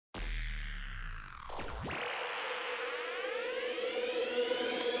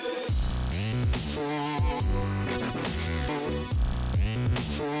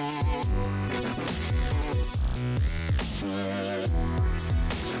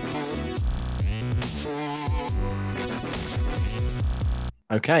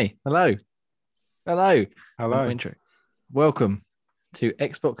Okay. Hello. Hello. Hello. Intro. Welcome to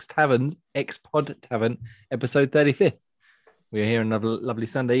Xbox Tavern's X-Pod Tavern, episode 35th. We are here another lovely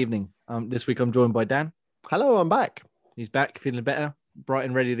Sunday evening. This week I'm joined by Dan. Hello, I'm back. He's back, feeling better, bright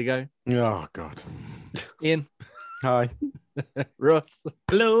and ready to go. Oh, God. Ian. Hi. Ross.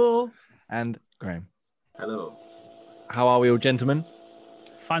 Hello. And Graham. Hello. How are we all, gentlemen?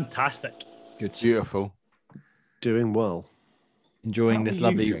 Fantastic. Good. Beautiful. Doing well. Enjoying How this are you,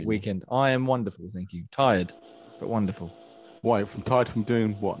 lovely Jamie? weekend. I am wonderful, thank you. Tired, but wonderful. Why? Tired from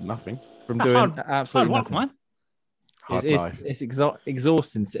doing what? Nothing. From doing Hard absolutely work, nothing. man. Hard It's, life. it's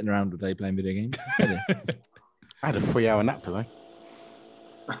exhausting sitting around all day playing video games. I had a 3-hour nap today.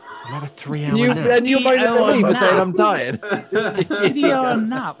 I had a 3-hour You, nap. and you're moaning at me for nap. saying I'm tired. 3-hour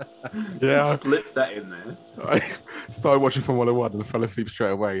nap. Yeah. Slip that in there. I started watching Formula 1 and fell asleep straight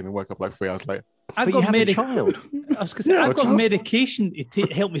away and then woke up like 3 hours later. I've But you got have a medic- child. I was gonna say, Yeah, I've got child. medication to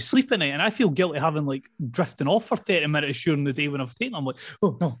help me sleep at night, and I feel guilty having like drifting off for 30 minutes during the day when I've taken. I'm like,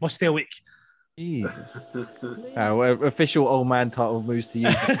 oh no, must stay awake. Jesus. Well, official old man title moves to you.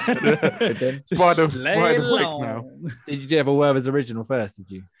 Ben. Just By the slay week along. now. Did you have a Werther's original first?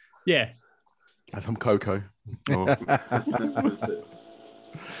 Did you? Yeah. And some cocoa. Oh,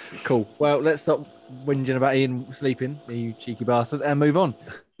 Cool. Well, let's stop whinging about Ian sleeping, you cheeky bastard, and move on.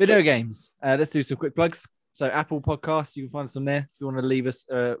 Video games. Let's do some quick plugs. So, Apple Podcasts, you can find us on there. If you want to leave us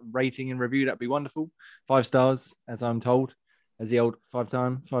a rating and review, that'd be wonderful. 5 stars, as I'm told, as the old 5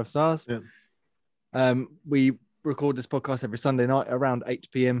 stars. Yeah. We record this podcast every Sunday night around 8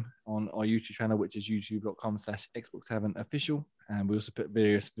 p.m. on our YouTube channel, which is youtube.com/Xbox Tavern Official. And we also put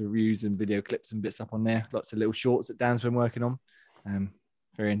various reviews and video clips and bits up on there. Lots of little shorts that Dan's been working on.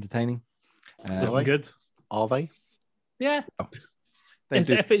 Very entertaining. Looking good. Are they? Yeah. Thank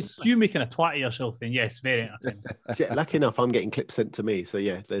you. If it's you making a twat of yourself, then yes, very entertaining. Yeah, lucky enough, I'm getting clips sent to me. So,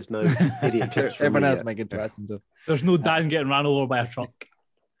 yeah, there's no idiot clips from Everyone me else yet. making twats himself. There's no Dan getting ran over by a truck.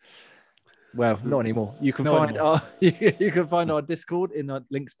 Well, not anymore. You can Not find anymore. our you can find our Discord in our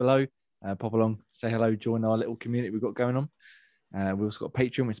links below. Pop along, say hello, join our little community we've got going on. We've also got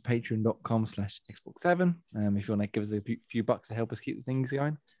Patreon, which is patreon.com/Xbox7. If you want to give us a few bucks to help us keep the things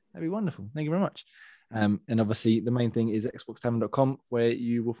going, that'd be wonderful. Thank you very much. And obviously, the main thing is xbox7.com, where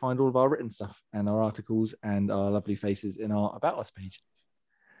you will find all of our written stuff and our articles and our lovely faces in our About Us page.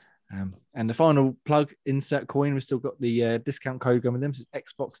 And the final plug, Insert Coin. We've still got the discount code going with them. So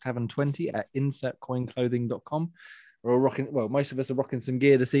it's Xbox Tavern 20 at insertcoinclothing.com. We're all rocking. Well, most of us are rocking some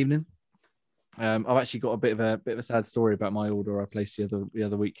gear this evening. I've actually got a bit of a sad story about my order I placed the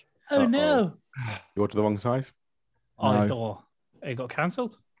other week. Oh no. you ordered the wrong size? Oh, it got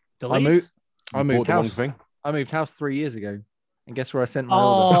cancelled. I Delayed. moved. You I moved bought the wrong house. thing? I moved house 3 years ago, and guess where I sent my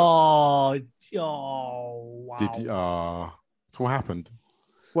order? Wow. Did you? So what happened?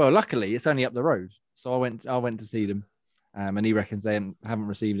 Well, luckily it's only up the road, so I went to see them, and he reckons they haven't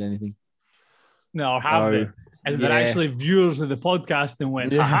received anything. No, have they? And they're yeah. actually viewers of the podcast and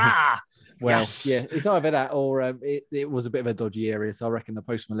went, Yeah. aha! Well, Yes. yeah, it's either that or it was a bit of a dodgy area, so I reckon the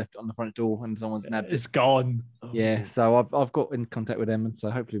postman left it on the front door and someone's nabbed it. It's gone. Yeah, so I've got in contact with them, and so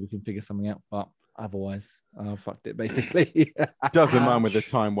hopefully we can figure something out. But otherwise, I fucked it basically. Doesn't mind with the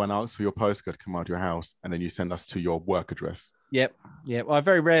time when I asked for your postcode to come out of your house and then you send us to your work address. Yep. Well, I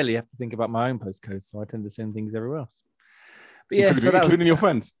very rarely have to think about my own postcode, so I tend to send things everywhere else. But yeah, including, so that was- including your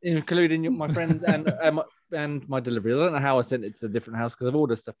friends. including my friends and my delivery. I don't know how I sent it to a different house because I've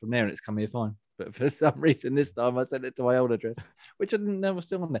ordered stuff from there and it's come here fine. But for some reason this time I sent it to my old address, which I didn't know was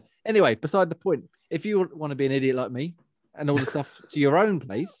still on there. Anyway, beside the point, if you want to be an idiot like me and order stuff to your own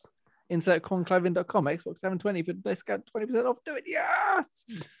place, insert conclothing.com, Xbox 720 for discount 20% off. Do it, yes.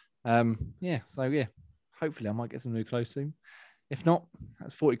 So hopefully I might get some new clothes soon. If not,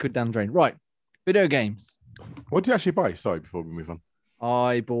 that's 40 quid down the drain. Right, video games. What did you actually buy? Sorry, before we move on.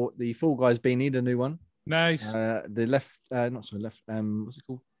 I bought the Fall Guys beanie, the new one. Nice. What's it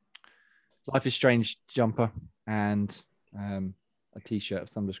called? Life is Strange jumper and a t-shirt of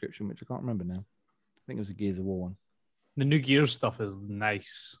some description, which I can't remember now. I think it was a Gears of War one. The new Gears stuff is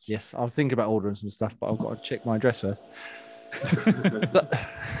nice. Yes, I'll think about ordering some stuff, but I've got to check my address first.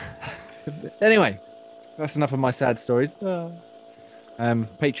 Anyway, that's enough of my sad stories.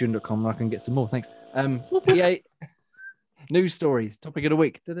 Patreon.com, I can get some more. Thanks. EA news stories. Topic of the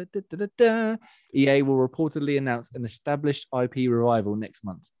week. EA will reportedly announce an established IP revival next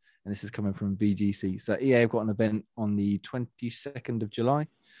month, and this is coming from VGC. So EA have got an event on the 22nd of July,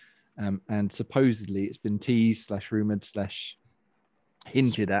 and supposedly it's been teased / rumored /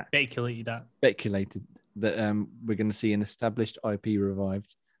 hinted at, Speculated that we're going to see an established IP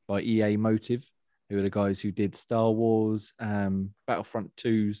revived by EA Motive, who are the guys who did Star Wars Battlefront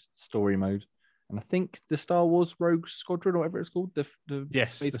 2's story mode. And I think the Star Wars Rogue Squadron, or whatever it's called.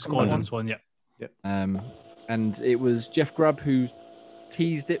 Yes, the Space Squadrons one, yeah. And it was Jeff Grubb who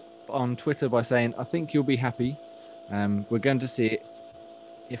teased it on Twitter by saying, I think you'll be happy. We're going to see it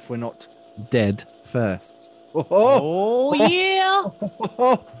if we're not dead first. Oh, yeah.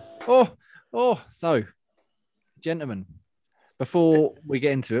 So, gentlemen, before we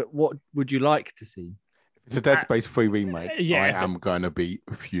get into it, what would you like to see? It's a Dead Space 3 remake. Yeah, I am going to be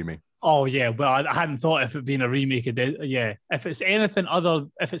fuming. Oh, yeah. Well, I hadn't thought if it being a remake of Dead. Yeah. If it's anything other,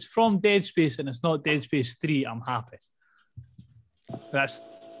 if it's from Dead Space and it's not Dead Space 3, I'm happy. That's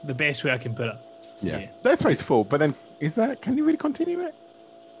the best way I can put it. Yeah. Dead Space 4, but then can you really continue it?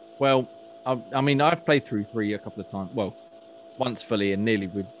 Well, I mean, I've played through 3 a couple of times. Well, once fully and nearly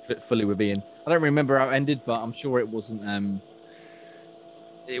fully with Ian. I don't remember how it ended, but I'm sure it wasn't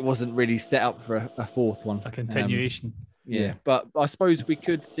really set up for a fourth one. A continuation. Yeah, but I suppose we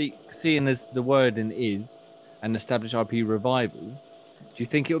could seeing as the wording is an established IP revival. Do you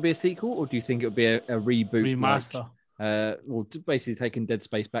think it will be a sequel, or do you think it will be a reboot, Remaster? Or basically taking Dead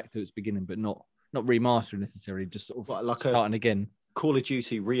Space back to its beginning, but not remastering necessarily, just sort of like starting again. Call of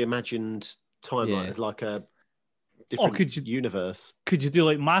Duty reimagined timeline. It's like a different universe. Could you do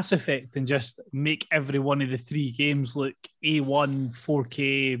like Mass Effect and just make every one of the 3 games look A1,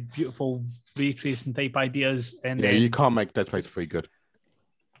 4K, beautiful ray tracing type ideas? And you can't make Dead Space 3 good.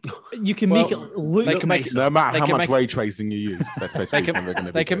 You can make it look nice. No matter how much ray tracing you use, they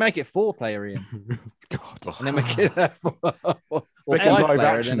can make it 4-player, Ian. God, and then make it they can live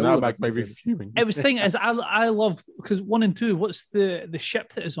action. That makes me fuming. It was thing is I love because 1 and 2. What's the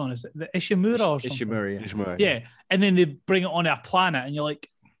ship that is on? Is it the Ishimura or something? Ishimura. Yeah, and then they bring it on a planet, and you're like,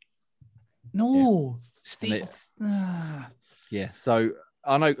 no, states. Yeah. So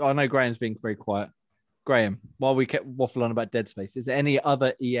I know Graham's being very quiet. Graham, while we kept waffling on about Dead Space, is there any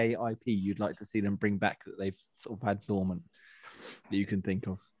other EA IP you'd like to see them bring back that they've sort of had dormant that you can think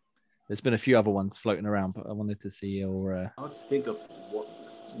of? There's been a few other ones floating around, but I wanted to see your. I just think of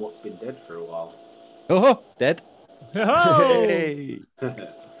what's been dead for a while. Oh, dead. Oh! Hey.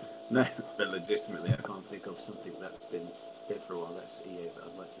 No, but legitimately, I can't think of something that's been dead for a while. That's EA that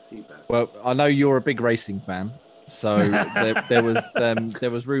I'd like to see back. Well, I know you're a big racing fan. So there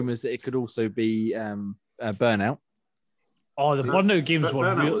was rumours that it could also be Burnout. Oh, the Burnout games were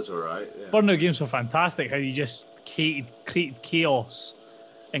Burnout was all right. Yeah. Burnout games were fantastic. How you just created chaos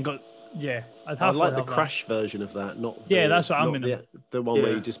and got I like the Crash version of that. That's what I'm in. The one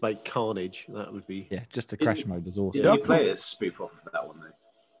where you just make carnage. That would be just a Crash mode is awesome. Yeah, you play a spoof off of that one though.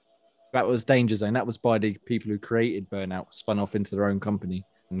 That was Danger Zone. That was by the people who created Burnout, spun off into their own company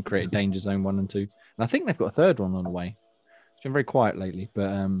and created Danger Zone 1 and 2. And I think they've got a third one on the way. It's been very quiet lately, but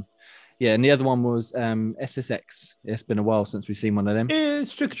and the other one was SSX. It's been a while since we've seen one of them.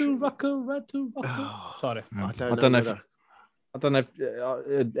 It's Sorry, I don't know. I don't know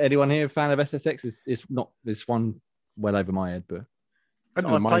if anyone here a fan of SSX. It's not this one well over my head, but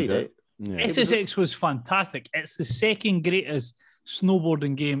I played it. Yeah. SSX was fantastic. It's the second greatest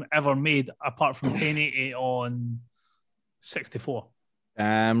snowboarding game ever made, apart from 1080 on 64.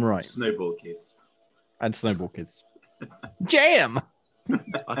 Right. Snowball Kids. And Snowball Kids. Jam!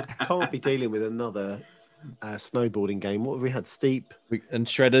 I can't be dealing with another snowboarding game. What have we had? Steep and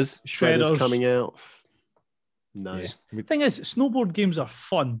Shredders. Shredders coming out. No. Yeah. The thing is, snowboard games are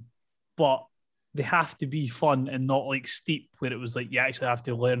fun, but they have to be fun and not like Steep, where it was like you actually have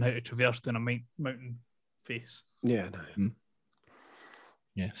to learn how to traverse down a mountain face. Yeah, no.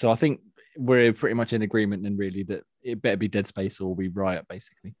 Yeah, so I think we're pretty much in agreement then, really, that it better be Dead Space or we Riot,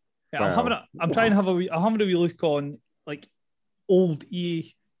 basically. Yeah, I'm trying to have a wee look on like old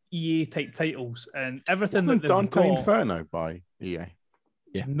EA type titles and everything that they've Dante got. Inferno by EA.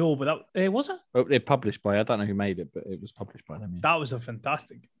 Yeah. No, but that was it? Well, they're published by, I don't know who made it, but it was published by them. Yeah. That was a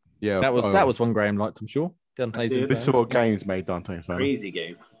fantastic. Yeah, that was one Graham liked, I'm sure. Dante's Inferno. This sort of games made Dante Inferno. Crazy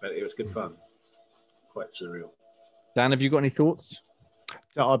game, but it was good fun. Quite surreal. Dan, have you got any thoughts?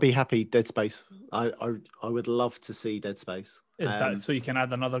 I'd be happy. Dead Space. I would love to see Dead Space. Is that so you can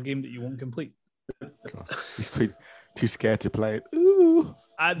add another game that you won't complete? God, he's too scared to play it. Ooh.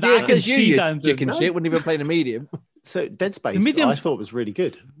 I can see that. Chicken shit. Wouldn't even play the medium. So Dead Space, I thought was really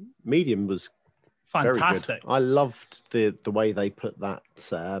good. Medium was fantastic. Very good. I loved the way they put that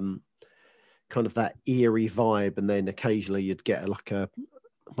kind of that eerie vibe, and then occasionally you'd get you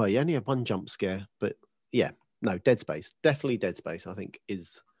only had one jump scare, but yeah. No, Dead Space. Definitely Dead Space, I think,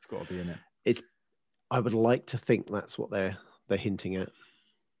 It's got to be in it. I would like to think that's what they're hinting at.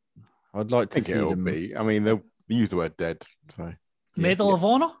 I'd like to see it'll them. be. I mean, they use the word dead, so. Medal of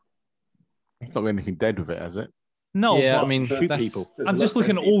Honor? It's not got anything dead with it, has it? No, Yeah, but I mean, shoot that's- people. I'm just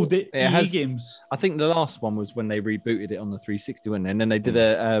looking at old EA It has- games. I think the last one was when they rebooted it on the 360 one, and then they did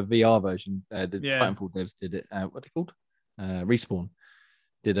a VR version. The Yeah. Titanfall devs did it. What are they called? Respawn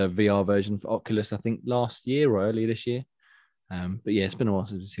did a VR version for Oculus, I think last year or earlier this year. But yeah, it's been a while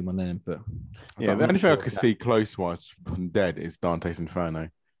since we've seen one of them. But Yeah, I'm the not only thing I sure could if see close-wise from Dead is Dante's Inferno.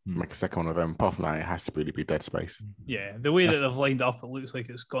 Hmm. Make a second one of them. Apart from that, it has to really be Dead Space. Yeah, the way that That's- they've lined up, it looks like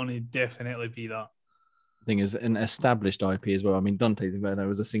it's going to definitely be that. thing is an established IP as well. I mean, Dante's Inferno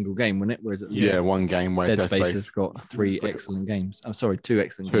was a single game, wasn't it? Whereas at Yeah, least one game where Dead Dead Space Space. has got three excellent games. I'm sorry, two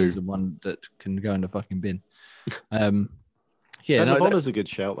excellent Two. games and one that can go in the fucking bin. Yeah, Medal no, of Honor's a good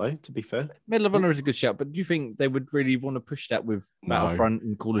shout, though, to be fair. Medal of Honor is a good shout, but do you think they would really want to push that with No. Battlefront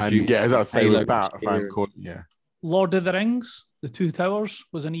and Call of And Duty? yeah, as I say, Halo with next year? Battlefront, Call- yeah, Lord of the Rings, The Two Towers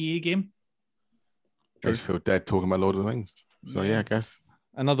was an EA game. I just feel dead talking about Lord of the Rings. So yeah, I guess.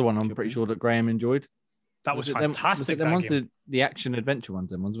 Another one I'm Could pretty be. sure that Graham enjoyed. That was it them- fantastic. was it them that ones, game. the action adventure ones,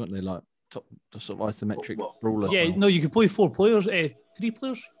 them ones, weren't they? Like top sort of isometric brawler. Yeah, style. no, you could play 4 players, 3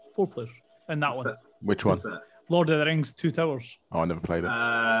 players, 4 players in that What's one. that? Which one? What's that? Lord of the Rings, Two Towers. Oh, I never played it.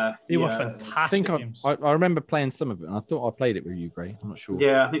 They were Yeah. I fantastic think games. I remember playing some of it, and I thought I played it with you, Gray. I'm not sure.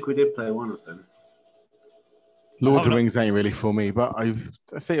 Yeah, I think we did play one of them. Lord of the no. Rings ain't really for me, but I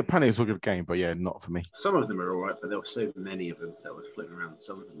say apparently it's a good game, but yeah, not for me. Some of them are all right, but there were so many of them that was floating around.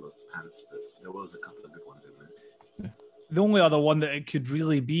 Some of them were pants, but there was a couple of good ones in there. The only other one that it could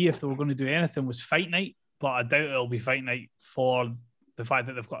really be if they were going to do anything was Fight Night, but I doubt it'll be Fight Night for the fact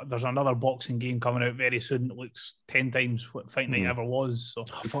that there's another boxing game coming out very soon that looks 10 times what Fight Night ever was. So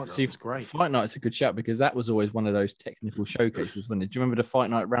I thought See, that was great. Fight Night's a good shout because that was always one of those technical showcases, wasn't it? Do you remember the Fight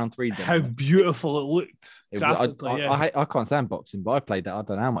Night round 3 demo? how beautiful it looked It was- graphically. I can't stand boxing, but I played that I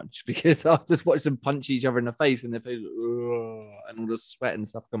don't know how much because I just watched them punch each other in the face and their face, and all the sweat and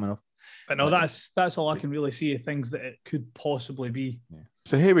stuff coming off. But no, that's all I can really see of things that it could possibly be.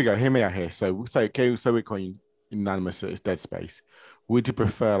 So here we go. Hear me out here. So we'll say, okay, so we're going unanimous that it's Dead Space. Would you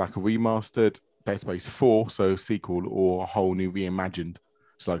prefer like a remastered Dead Space 4, so sequel, or a whole new reimagined?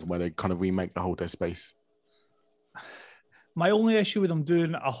 So like where they kind of remake the whole Dead Space. My only issue with them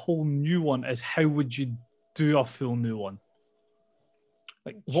doing a whole new one is how would you do a full new one?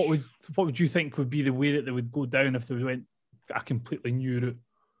 Like what would you think would be the way that they would go down if they went a completely new route?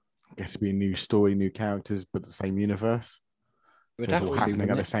 I guess it'd be a new story, new characters, but the same universe. It would So it's have all to be, happening at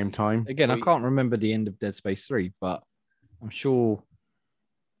wouldn't the it? same time. Again, I can't remember the end of Dead Space 3, but I'm sure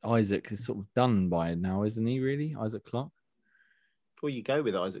Isaac is sort of done by now, isn't he? Really, Isaac Clarke. Well, you go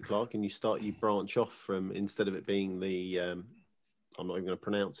with Isaac Clarke and you branch off from, instead of it being the, I'm not even going to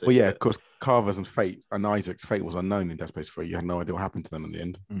pronounce it. Well, yeah, but- of course, Carver's and Fate and Isaac's fate was unknown in Dead Space 3. You had no idea what happened to them in the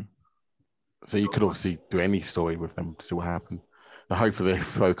end. Mm. So you could obviously do any story with them to see what happened. And hopefully they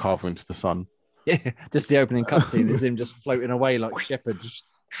throw Carver into the sun. Yeah, just the opening cutscene is him just floating away like Shepard, just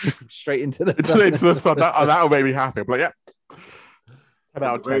straight into the into the sun. That'll make me happy. But yeah.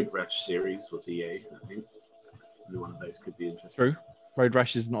 The Road Rash series was EA, I think. Maybe one of those could be interesting. True. Road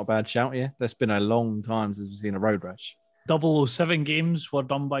Rash is not a bad shout, yeah. That's been a long time since we've seen a Road Rash. 007 games were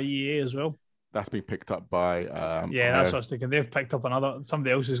done by EA as well. That's been picked up by Yeah, that's what I was thinking. They've picked up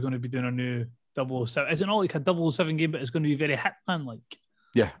somebody else is going to be doing a new 007. Is it not like a 007 game, but it's going to be very Hitman like?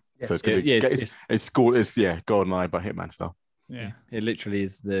 yeah. So it's gonna be it's GoldenEye by Hitman style. Yeah. It literally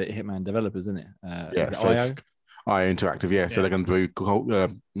is the Hitman developers, isn't it? Yeah, is it so IO? it's IO Interactive, yeah. So Yeah. they're gonna do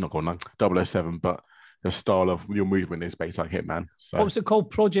not GoldenEye, 007, but the style of your movement is based like Hitman. So What was it called?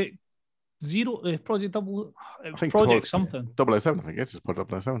 Project Zero? Project Double? I think Project something. 007, I think it's just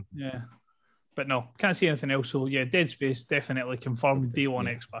Project 007. Yeah. But no, can't see anything else. So yeah, Dead Space definitely confirmed day one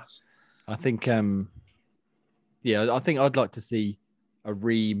Yeah. X-Pass. I think I think I'd like to see a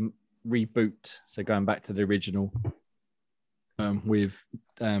reboot. So going back to the original with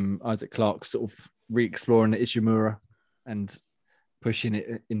Isaac Clarke sort of re-exploring the Ishimura and pushing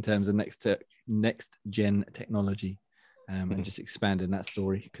it in terms of next gen technology and just expanding that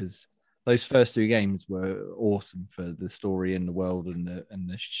story, because those first 2 games were awesome for the story and the world and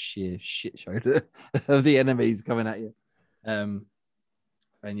the sheer shit show of the enemies coming at you.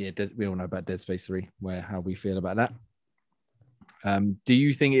 And yeah, we all know about Dead Space 3, how we feel about that. Do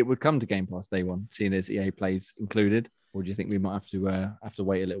you think it would come to Game Pass day one, seeing as EA Plays included, or do you think we might have to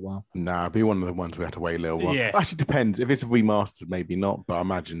wait a little while? Nah, it'd be one of the ones we have to wait a little while. Yeah. Actually, depends. If it's remastered, maybe not, but I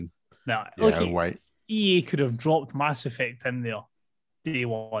imagine, Now, yeah, look, wait. EA could have dropped Mass Effect in there day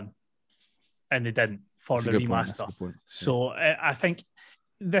one, and they didn't for That's a the good point, that's a remaster. good point. So I think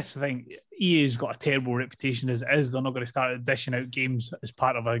this thing, EA's got a terrible reputation as it is. They're not going to start dishing out games as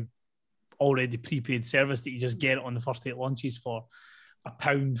part of a already prepaid service that you just get on the first day it launches for.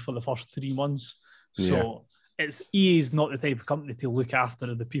 £1 for the first 3 months. So it's EA's not the type of company to look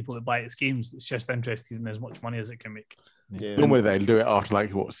after the people that buy its games. It's just interested in as much money as it can make. Yeah. Normally they do it after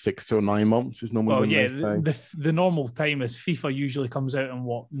like 6 to 9 months is normally Well, when yeah, they say. the normal time is FIFA usually comes out in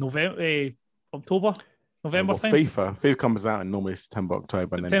what, October? November time? FIFA comes out in normally September,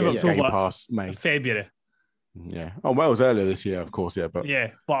 October, and then September, gets Game October. Pass May. February. Yeah. Oh, well, it was earlier this year, of course, yeah, but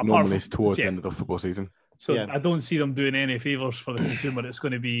Yeah, but apart normally from, it's towards the end of the football season. So Yeah. I don't see them doing any favours for the consumer. It's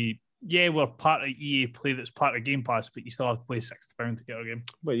going to be, we're part of EA Play that's part of Game Pass, but you still have to pay £60 to get our game.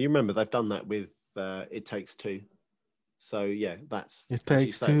 Well, you remember they've done that with It Takes Two. So yeah, that's It as you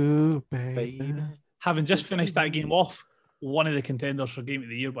takes say, two, baby. baby. Having just finished that game off, one of the contenders for Game of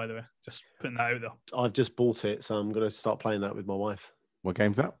the Year, by the way. Just putting that out there. I've just bought it, so I'm going to start playing that with my wife. What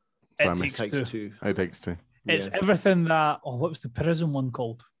game's that? It Sorry, I Takes missed. Two. Two. It takes two. It's Yeah. everything that, what was the prison one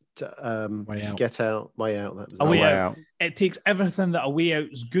called? Way Out. Get Out, Way Out. That was A it. Way Way Out. It takes everything that A Way Out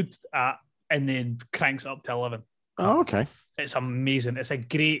is good at and then cranks it up to 11. Oh, okay. It's amazing. It's a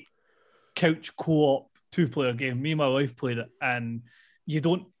great couch co-op 2-player game. Me and my wife played it, and you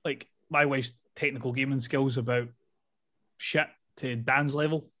don't like my wife's technical gaming skills about shit to Dan's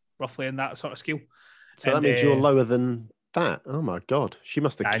level, roughly in that sort of scale. So that And, means you're lower than that. Oh my god, she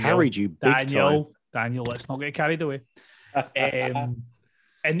must have Daniel, carried you big time. Daniel, let's not get carried away.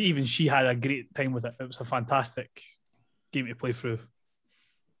 And even she had a great time with it. It was a fantastic game to play through.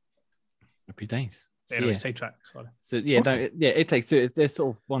 Happy days. So, Anyway, yeah. sidetrack, sorry. So yeah, Awesome. It Takes Two. It's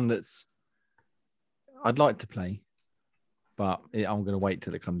sort of one that's I'd like to play, but I'm going to wait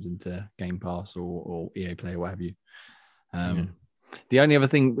till it comes into Game Pass or EA Play or what have you. The only other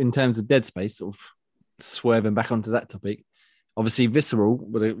thing in terms of Dead Space, sort of swerving back onto that topic, obviously Visceral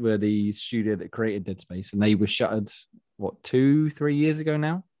were the studio that created Dead Space, and they were shuttered 2-3 years ago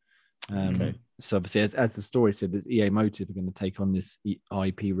now. Okay. So obviously, as the story said, that EA Motive are going to take on this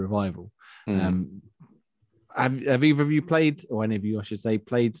IP revival. Have either of you played, or any of you, I should say,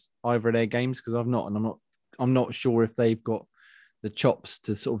 played either of their games? Because I've not, and I'm not sure if they've got the chops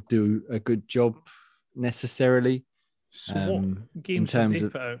to sort of do a good job necessarily. So what games terms have they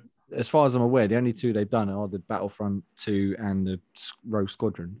of- put out? As far as I'm aware, the only two they've done are the Battlefront 2 and the Rogue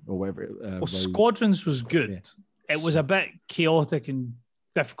Squadron, or whatever. Well, Rogue- Squadrons was good. Yeah. It was a bit chaotic and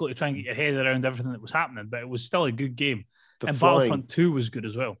difficult to try and get your head around everything that was happening, but it was still a good game. The And flying, Battlefront 2 was good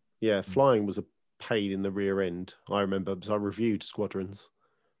as well. yeah, flying was a pain in the rear end. I remember because I reviewed Squadrons,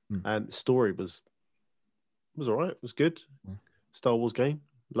 and the story was all right. It was good. Star Wars game,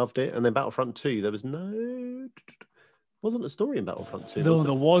 loved it. And then Battlefront 2, there was wasn't a story in Battlefront 2. Though was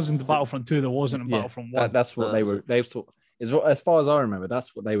there wasn't Battlefront 2, there wasn't in Yeah, Battlefront 1. that's what No, they was were. it? They've sort. As far as I remember,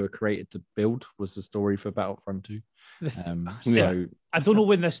 that's what they were created to build, was the story for Battlefront 2. So I don't know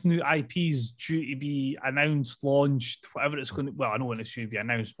when this new IP is due to be announced, launched, whatever it's going to. Well, I know when it's due to be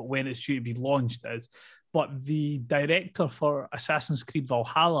announced, but when it's due to be launched is. But the director for Assassin's Creed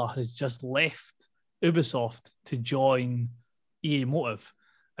Valhalla has just left Ubisoft to join EA Motive.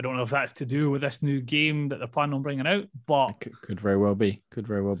 I don't know if that's to do with this new game that they're planning on bringing out, but could very well be. Could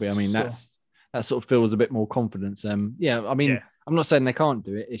very well be. I mean, So- that sort of feels a bit more confidence. Yeah. I mean, Yeah. I'm not saying they can't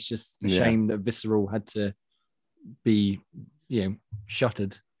do it. It's just a Yeah. shame that Visceral had to be,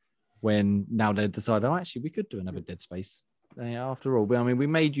 shuttered when now they decide, oh, actually, we could do another Dead Space. After all, I mean, we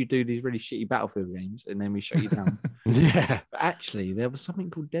made you do these really shitty Battlefield games, and then we shut you down. Yeah. But actually, there was something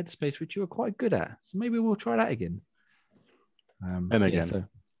called Dead Space which you were quite good at, so maybe we'll try that again. And again.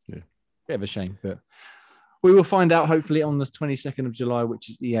 Bit of a shame, but we will find out hopefully on the 22nd of July, which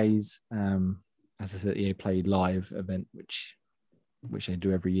is EA's, as I said, EA Play Live event, which they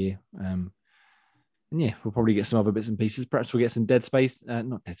do every year. And yeah, we'll probably get some other bits and pieces. Perhaps we'll get some Dead Space,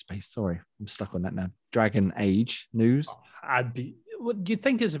 not Dead Space. Sorry, I'm stuck on that now. Dragon Age news. What do you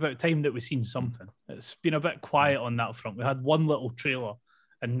think it's about time that we've seen something? It's been a bit quiet on that front. We had one little trailer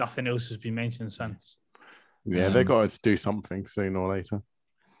and nothing else has been mentioned since. Yeah, they've got to do something sooner or later.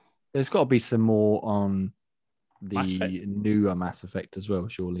 There's got to be some more on Mass the Effect. newer Mass Effect as well,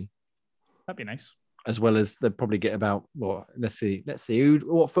 surely. That'd be nice. As well as they'll probably get about let's see,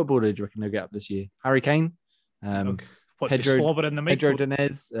 what footballer do you reckon they'll get up this year? Harry Kane, Okay. What, Pedro- to slobber in the mic? Pedro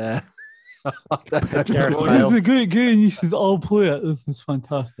Diniz. Gareth Feel Bale. This is a great game. You should all play it. This is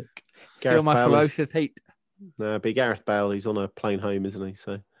fantastic. Gareth my Bale is, ferocious hate. be Gareth Bale. He's on a plane home, isn't he?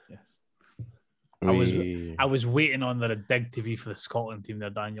 So I was waiting on the dig to be for the Scotland team there,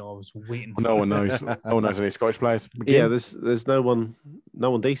 Daniel. I was waiting. No one knows. No one knows any Scottish players. yeah, there's no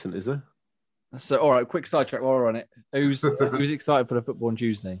one decent, is there? So, all right, quick sidetrack while we're on it. Who's excited for the football on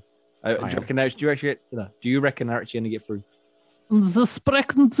Tuesday? Do you reckon they're actually going to get through? The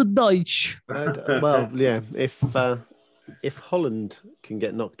sprechen zu Deutsch. Well, yeah. If if Holland can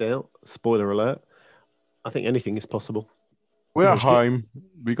get knocked out, spoiler alert, I think anything is possible. We're at home.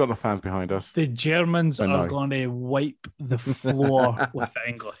 We got the fans behind us. The Germans I know. are going to wipe the floor with the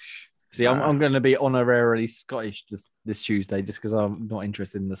English. See, I'm going to be honorarily Scottish this Tuesday just because I'm not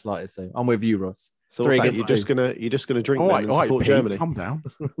interested in the slightest. So I'm with you, Ross. So Three what's that? against You're just gonna drink All then right, and all right, support Pete, Germany. calm down.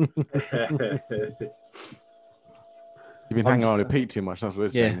 You've been I'm hanging on just- to Pete too much. That's what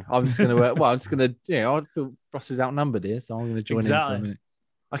it's Yeah, saying. I'm just going to. Well, I'm just going to. I feel Ross is outnumbered here, so I'm going to join in for Exactly. a minute.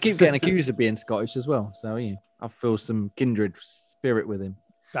 I keep getting accused of being Scottish as well, so yeah, I feel some kindred spirit with him.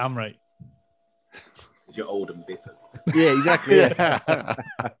 Damn right. You're old and bitter. Yeah, exactly. Yeah.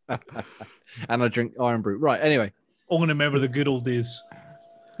 And I drink Iron Brew. Right. Anyway, I'm going to remember the good old days.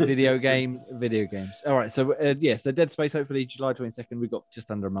 video games. All right. So so Dead Space. Hopefully, July 22nd. We've got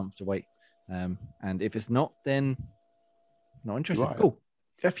just under a month to wait. And if it's not, then not interested. Right. Cool.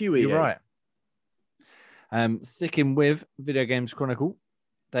 FUE. You're right. Sticking with Video Games Chronicle,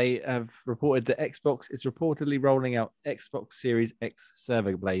 they have reported that Xbox is reportedly rolling out Xbox Series X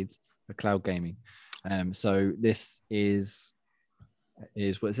server blades for cloud gaming. So this is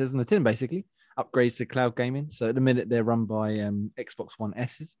what it says on the tin, basically. Upgrades to cloud gaming. So at the minute they're run by Xbox One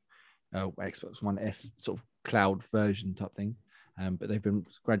S's, Xbox One S sort of cloud version type thing. But they've been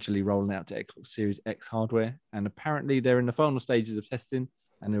gradually rolling out to Xbox Series X hardware, and apparently they're in the final stages of testing,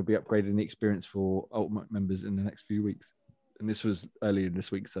 and they'll be upgrading the experience for Ultimate members in the next few weeks. And this was earlier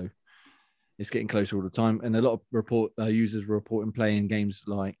this week, so it's getting closer all the time. And a lot of users were reporting playing games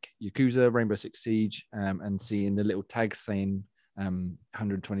like Yakuza, Rainbow Six Siege, and seeing the little tags saying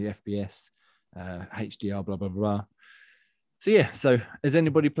 120 FPS, HDR, blah, blah, blah. So yeah, so has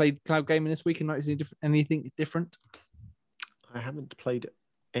anybody played cloud gaming this week and noticed anything different? I haven't played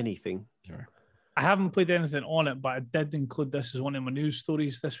anything. I haven't played anything on it, but I did include this as one of my news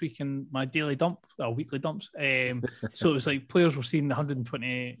stories this week in my daily dump, or weekly dumps. So it was like players were seeing the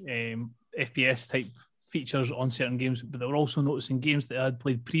 120 FPS type features on certain games, but they were also noticing games that I had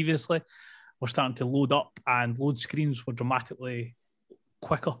played previously were starting to load up, and load screens were dramatically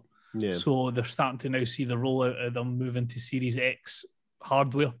quicker. Yeah. So they're starting to now see the rollout of them moving to Series X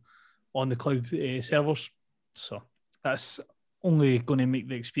hardware on the cloud servers. So that's only going to make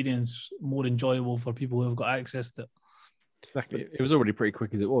the experience more enjoyable for people who have got access to it. Exactly. It was already pretty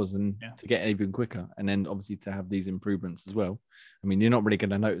quick as it was, and Yeah. to get even quicker, and then obviously to have these improvements as well. I mean, you're not really going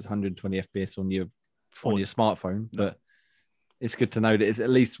to notice 120 FPS on your smartphone, but it's good to know that it's at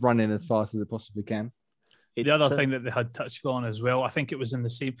least running as fast as it possibly can. The other thing that they had touched on as well, I think it was at the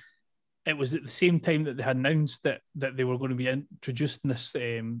same time that they had announced that they were going to be introducing this,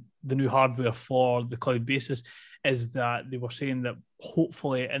 the new hardware for the cloud basis, is that they were saying that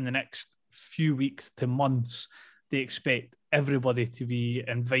hopefully in the next few weeks to months, they expect everybody to be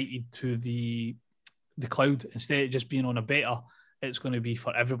invited to the cloud. Instead of just being on a beta, it's going to be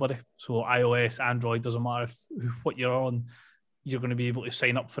for everybody. So iOS, Android, doesn't matter what you're on, you're going to be able to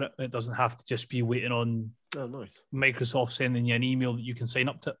sign up for it. It doesn't have to just be waiting on nice. Microsoft sending you an email that you can sign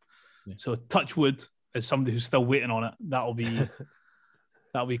up to. Yeah. So touch wood, as somebody who's still waiting on it, that'll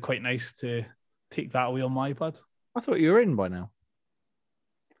be quite nice to take that away on my iPad. I thought you were in by now.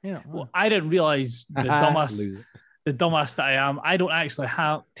 Yeah. Well, I didn't realize the dumbass that I am. I don't actually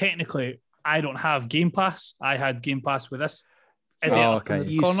have, technically, I don't have Game Pass. I had Game Pass with this idiot up in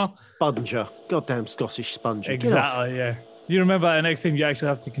the You corner. sponger. Goddamn Scottish sponger. Get off. Exactly, yeah. You remember the next time you actually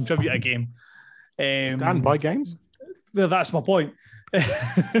have to contribute a game. Standby games? Well, that's my point.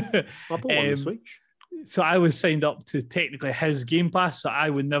 I bought one this week. So I was signed up to technically his Game Pass, so I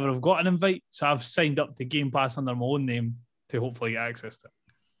would never have got an invite. So I've signed up to Game Pass under my own name to hopefully get access to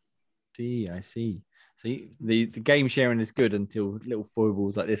it. I see. See, the game sharing is good until little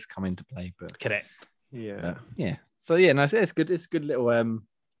foibles like this come into play. But Correct. Yeah. yeah. So yeah, no, it's good. It's a good little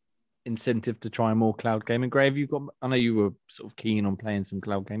incentive to try more cloud gaming. Gray, have you got? I know you were sort of keen on playing some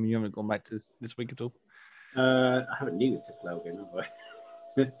cloud gaming. You haven't gone back to this week at all. I haven't needed to cloud game, have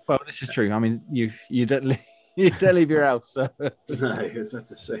I? Well, this is true. I mean, you don't leave your house. So. No, I was about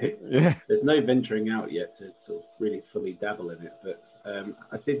to say. Yeah. There's no venturing out yet to sort of really fully dabble in it, but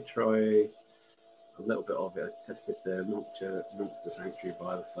I did try a little bit of it. I tested the Monster Sanctuary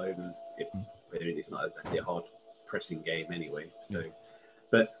via the phone, and it's not exactly a hard pressing game anyway. So,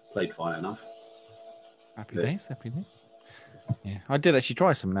 but played fine enough. Happy days. Yeah, I did actually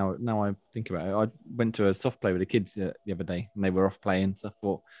try some. Now I think about it, I went to a soft play with the kids the other day, and they were off playing. So I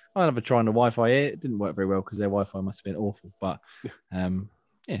thought I'll have a try on the Wi-Fi here. It didn't work very well because their Wi-Fi must have been awful. But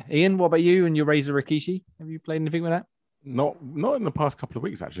yeah, Ian, what about you and your Razer Rikishi? Have you played anything with that? Not in the past couple of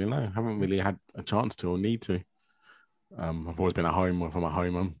weeks, actually. No, I haven't really had a chance to or need to. I've always been at home. If I'm at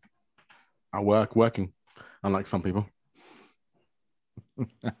home, I'm at work, working, unlike some people.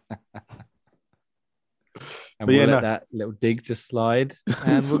 And But yeah, we'll let no. that little dig just slide,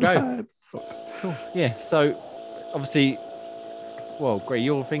 and we'll go. Cool. Yeah. So obviously, well, great.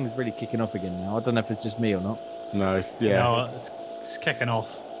 Your thing's really kicking off again now. I don't know if it's just me or not. No, it's No, it's- it's kicking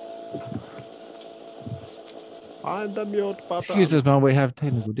off. Find the mute button. Excuse us, man. We have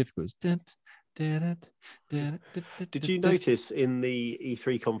technical difficulties. Did you notice in the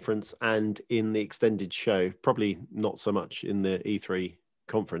E3 conference and in the extended show, probably not so much in the E3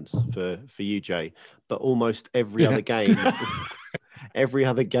 conference for you, Jay, but almost every other game, every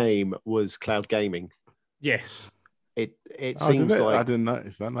other game was cloud gaming. Yes. It Oh, seems did it? I like, didn't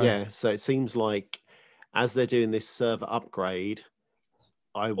notice that. No. yeah. So it seems like as they're doing this server upgrade,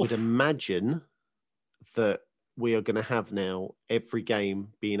 I would imagine that we are going to have now every game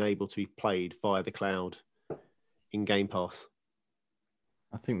being able to be played via the cloud in Game Pass.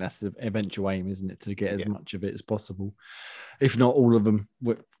 I think that's the eventual aim, isn't it? To get as Yeah. much of it as possible, if not all of them,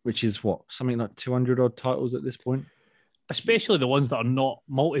 which is what, something like 200 odd titles at this point. Especially the ones that are not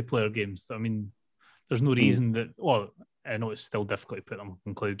multiplayer games. I mean, there's no reason that, well, I know it's still difficult to put them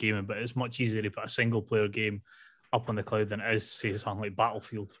in cloud gaming, but it's much easier to put a single player game up on the cloud than it is, say, something like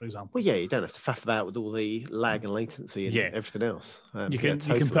Battlefield, for example. Well, yeah, you don't have to faff about with all the lag and latency and Yeah. everything else. You can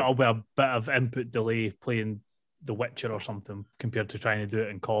put up with a bit of input delay playing The Witcher or something compared to trying to do it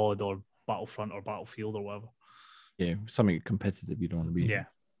in COD or Battlefront or Battlefield or whatever. Yeah, something competitive. You don't want to be Yeah.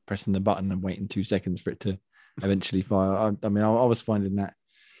 pressing the button and waiting 2 seconds for it to eventually fire. I mean, I was finding that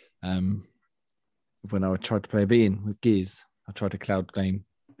when I tried to play a being with Gears, I tried to cloud game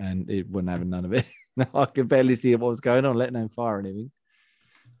and it wasn't having none of it. I could barely see what was going on, let alone fire anything.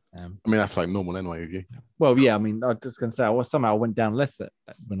 I mean, that's like normal anyway, with you. Well, yeah, I mean, I was just going to say, somehow I went down less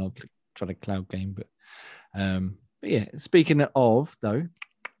when I tried to cloud game. But yeah, speaking of, though,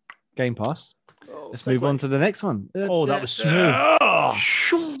 Game Pass, let's move on to the next one. Oh, that was smooth.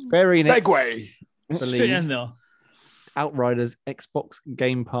 Square Enix Segway. Straight in believes there. Outriders Xbox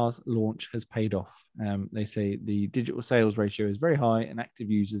Game Pass launch has paid off. They say the digital sales ratio is very high and active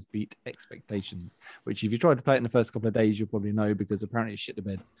users beat expectations, which if you tried to play it in the first couple of days, you'll probably know because apparently it shit the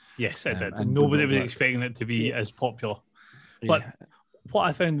bed. Yes, it did. and Nobody did was not work. expecting it to be as popular. But Yeah. what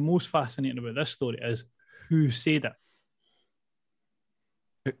I found most fascinating about this story is who said it.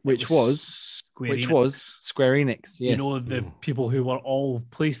 Which It was Square which Enix. was Square Enix. Yes. You know, the people who were all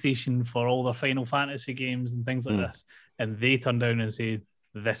PlayStation for all their Final Fantasy games and things like this. And they turned down and said,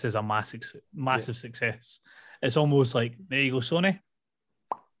 this is a massive success. It's almost like, there you go, Sony.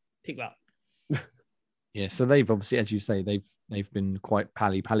 Take that. Yeah, so they've obviously, as you say, they've been quite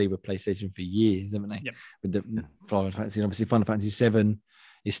pally with PlayStation for years, haven't they? Yep. With the Final Fantasy, and obviously Final Fantasy VII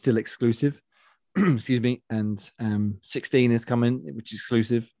is still exclusive. Excuse me, and 16 is coming, which is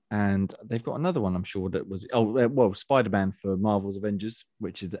exclusive, and they've got another one, I'm sure that was Spider-Man for Marvel's Avengers,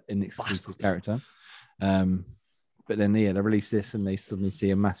 which is an exclusive character. But then they release this, and they suddenly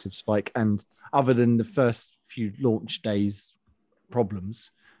see a massive spike. And other than the first few launch days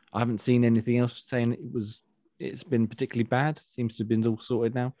problems, I haven't seen anything else saying it's been particularly bad. Seems to have been all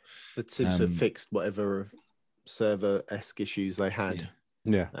sorted now. It seems to have fixed whatever server-esque issues they had.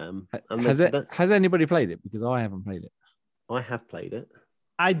 Yeah. And Has anybody played it? Because I haven't played it. I have played it.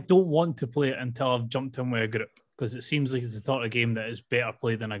 I don't want to play it until I've jumped in with a group because it seems like it's the sort of game that is better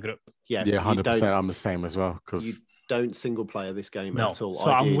played in a group. Yeah, Yeah, you 100%. I'm the same as well. You Because don't single player this game No, at all.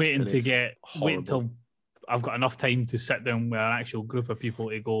 so I I'm did, waiting and to it's wait horrible. until I've got enough time to sit down with an actual group of people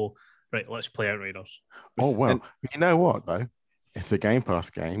to go, right, let's play Outriders. well, you know what though? It's a Game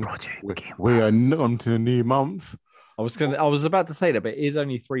Pass game. Project Game We are Pass. on to the new month. I was about to say that, but it is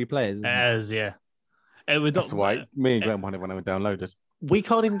only 3 players. Isn't it? It is, yeah. It would That's why me and Graham wanted when I was downloaded. We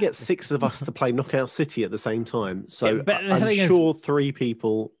can't even get 6 of us to play Knockout City at the same time. So Yeah, but the I'm thing is- sure 3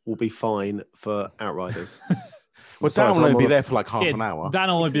 people will be fine for Outriders. Well, Sorry, Dan will only I'm be on a- there for like half an hour. Dan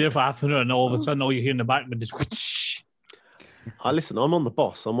will only be there for half an hour, and all of a sudden, all you hear in the background is whoosh. Listen, I'm on the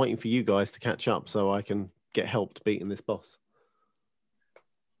boss. I'm waiting for you guys to catch up so I can get helped beating this boss.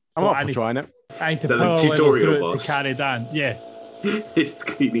 I'm Well, up I for need- trying it. I need to Is that the power level tutorial through it boss? to carry Dan. Yeah.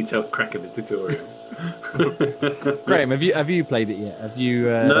 He needs help cracking the tutorial. Graham, have you played it yet? Have you?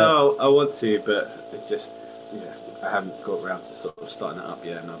 No, I want to, but it just, I haven't got around to sort of starting it up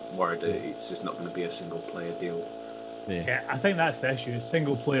yet, and I'm worried that it's just not going to be a single player deal. Yeah, I think that's the issue.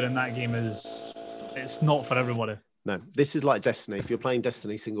 Single player in that game it's not for everybody. No, this is like Destiny. If you're playing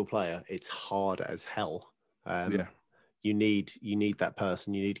Destiny single player, it's hard as hell. Yeah. You need that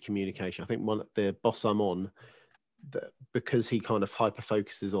person. You need communication. I think the boss I'm on, because he kind of hyper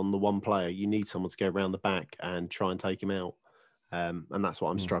focuses on the one player, you need someone to go around the back and try and take him out. And that's what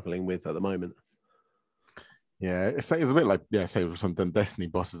I'm struggling with at the moment. Yeah, it's a bit like say with some Destiny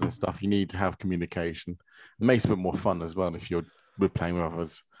bosses and stuff. You need to have communication. It makes it a bit more fun as well if you're playing with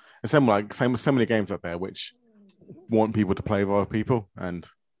others. And same with so many games out there which want people to play with other people, and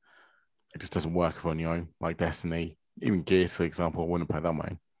it just doesn't work if on your own. Like Destiny, even Gears, for example, I wouldn't play that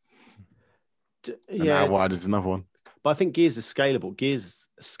way. And Outriders is another one. But I think Gears is scalable. Gears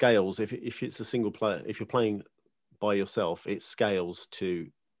scales if it's a single player. If you're playing by yourself, it scales to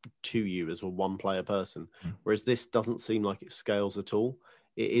you as a one-player person. Whereas this doesn't seem like it scales at all.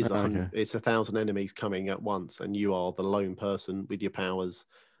 It is it's 1,000 enemies coming at once, and you are the lone person with your powers,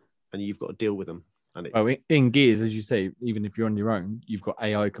 and you've got to deal with them. And it's in Gears, as you say, even if you're on your own, you've got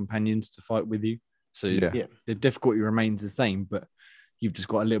AI companions to fight with you. So the difficulty remains the same, but you've just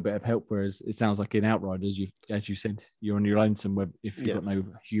got a little bit of help. Whereas it sounds like in Outriders, as you said, you're on your own somewhere if you've got no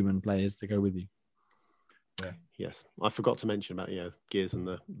human players to go with you. Yeah. Yes, I forgot to mention about Gears and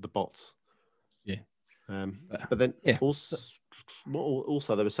the bots. Yeah. But then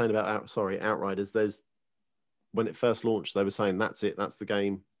also they were saying about Outriders. When it first launched, they were saying that's it, that's the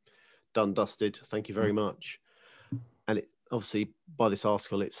game, done, dusted. Thank you very much. And it obviously by this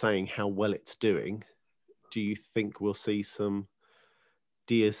article, it's saying how well it's doing. Do you think we'll see some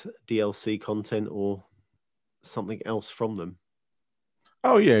DLC content or something else from them?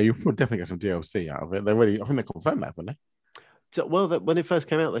 Oh yeah, you will definitely get some DLC out of it. I think they confirmed that, haven't they? So, well, when it first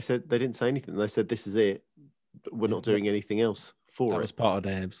came out, they said they didn't say anything. They said this is it. We're not doing anything else for it. That was part of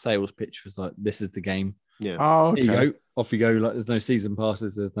their sales pitch. Was like, this is the game. Yeah. Oh, okay. Here you go. Off you go. Like, there's no season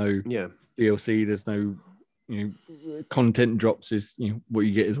passes. There's no DLC. There's no content drops. Is what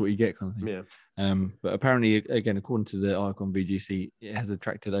you get is what you get kind of thing. Yeah. But apparently, again, according to the Icon VGC, it has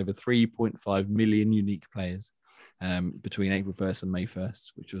attracted over 3.5 million unique players between April 1st and May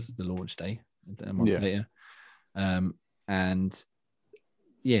 1st, which was the launch day, a month later. And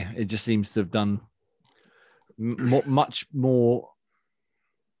it just seems to have done much more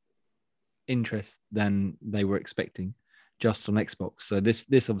interest than they were expecting just on Xbox. So this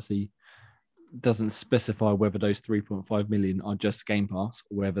obviously doesn't specify whether those 3.5 million are just Game Pass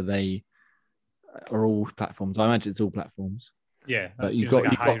or whether they are all platforms. I imagine it's all platforms. Yeah, but you've got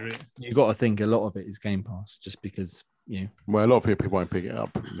to think a lot of it is Game Pass, just because Well, a lot of people won't pick it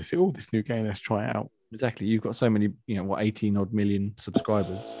up. They say, "Oh, this new game, let's try it out." Exactly. You've got so many, 18 odd million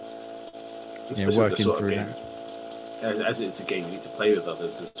subscribers. Working through that. As it's a game, you need to play with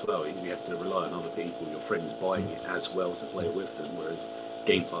others as well. You have to rely on other people, your friends buying it as well to play with them. Whereas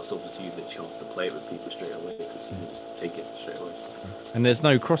Game Pass offers you the chance to play it with people straight away because you can just take it straight away. And there's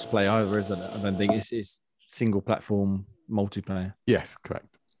no cross-play either, is there? I don't think it's single platform multiplayer. Yes,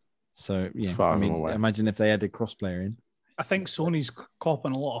 correct. So as far as I'm aware. Imagine if they added cross-player in. I think Sony's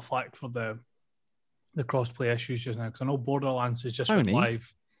copping a lot of flack for the cross-play issues just now, because I know Borderlands is just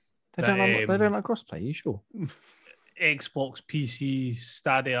live. They don't like cross-play. Are you sure? Xbox, PC,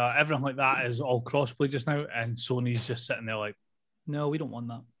 Stadia, everything like that is all cross-play just now, and Sony's just sitting there like, no, we don't want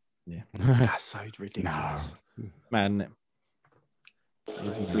that. Yeah, that's so ridiculous, man.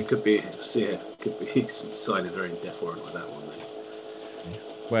 We could be signing a very in-depth warrant like that one day. Yeah.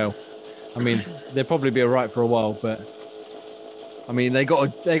 Well, I mean, they'll probably be all right for a while, but I mean, they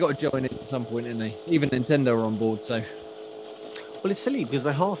got to join in at some point, didn't they? Even Nintendo are on board, so. Well, it's silly because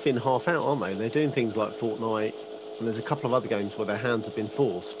they're half in, half out, aren't they? They're doing things like Fortnite, and there's a couple of other games where their hands have been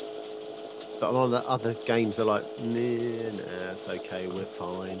forced. But a lot of the other games, they're like, nah, it's okay, we're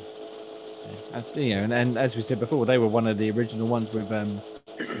fine. Yeah. And as we said before, they were one of the original ones with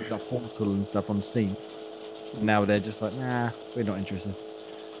like Portal and stuff on Steam. Now they're just like, nah, we're not interested.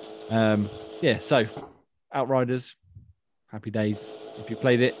 So Outriders, happy days. If you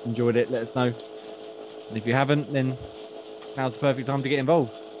played it, enjoyed it, let us know. And if you haven't, then now's the perfect time to get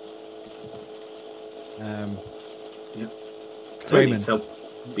involved. Raymond,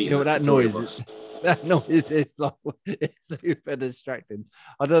 that noise is? That noise is like, it's super distracting.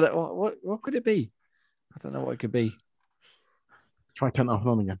 I don't know what could it be. I don't know what it could be. Try turn it off and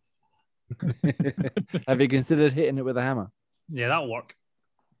on again. Have you considered hitting it with a hammer? Yeah, that'll work.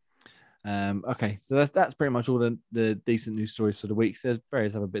 Okay, so that's pretty much all the decent news stories for the week. So there's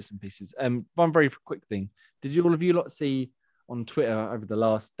various other bits and pieces. One very quick thing. Did all of you lot see on Twitter over the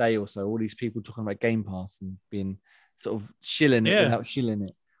last day or so all these people talking about Game Pass and being sort of shilling it without shilling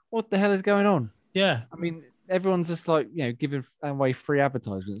it? What the hell is going on? Yeah. I mean, everyone's just like, giving away free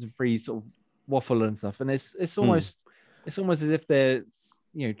advertisements and free sort of waffle and stuff. And it's almost as if they're,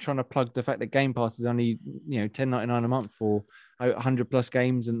 trying to plug the fact that Game Pass is only, $10.99 a month for 100 plus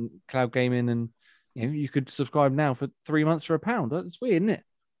games and cloud gaming. And, you could subscribe now for 3 months for £1. That's weird, isn't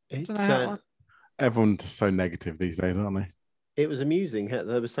it? Everyone's just so negative these days, aren't they? It was amusing.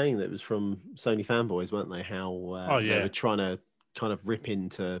 They were saying that it was from Sony fanboys, weren't they? How they were trying to kind of rip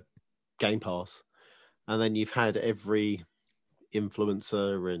into Game Pass. And then you've had every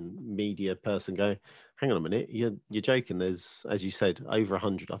influencer and media person go, hang on a minute, you're joking. There's, as you said, over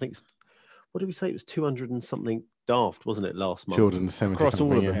 100. I think what did we say? It was 200 and something daft, wasn't it, last month? 270 across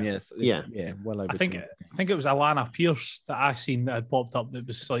all of something, them. yeah. Yes. Yeah. Yeah. Well over. I think it was Alana Pierce that I seen that had popped up that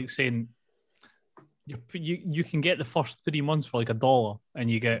was like saying you can get the first 3 months for like $1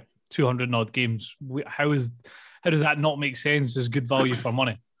 and you get 200 and odd games. How does that not make sense as good value for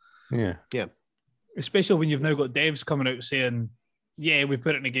money? Yeah. Especially when you've now got devs coming out saying, yeah, we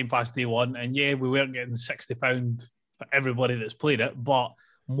put it in a Game Pass day one, and yeah, we weren't getting £60 for everybody that's played it, but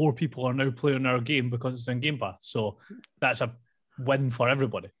more people are now playing our game because it's on Game Pass. So that's a win for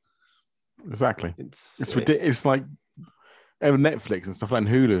everybody. Exactly. It's ridiculous. It's like Netflix and stuff like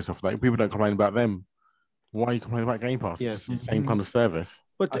Hulu and stuff like people don't complain about them. Why are you complaining about Game Pass? Yeah. It's the same kind of service.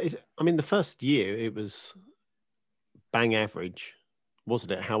 But I mean, the first year it was bang average,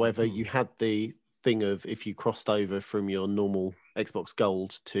 wasn't it? However, you had the thing of if you crossed over from your normal Xbox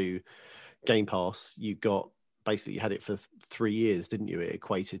Gold to Game Pass, you got basically you had it for 3 years, didn't you? It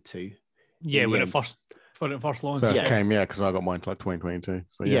equated to when it first launched. First came, because I got mine to like 2022.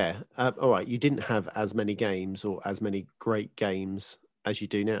 So all right. You didn't have as many games or as many great games as you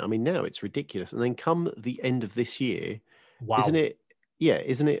do now. I mean, now it's ridiculous. And then come the end of this year, wow, isn't it? Yeah,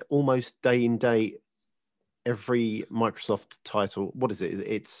 isn't it almost day in day every Microsoft title? What is it?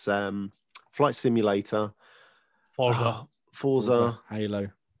 It's Flight Simulator, Forza, Halo.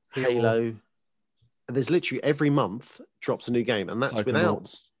 And there's literally every month drops a new game, and that's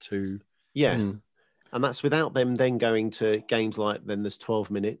without and that's without them then going to games like then there's 12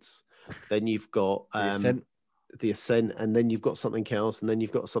 minutes, then you've got the Ascent, and then you've got something else, and then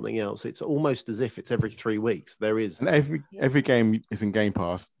you've got something else. It's almost as if it's every 3 weeks. There is, and every game is in Game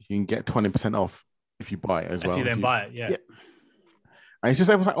Pass. You can get 20% off if you buy it as well. If you then buy it, yeah. And it's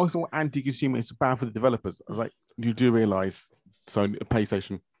just everyone's like, also anti-consumer. It's bad for the developers. I was like, you do realize, so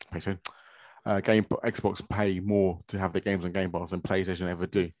PlayStation, Xbox pay more to have their games on Game Pass than PlayStation ever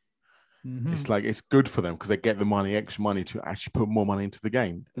do. Mm-hmm. It's like it's good for them because they get the extra money to actually put more money into the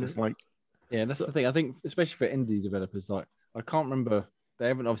game. It's like, yeah, that's the thing. I think especially for indie developers, like I can't remember, they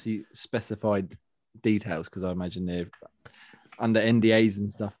haven't obviously specified details because I imagine they're under NDAs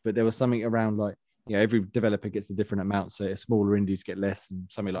and stuff. But there was something around like, every developer gets a different amount, so smaller indies get less, and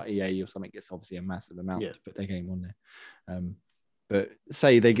something like EA or something gets obviously a massive amount to put their game on there. But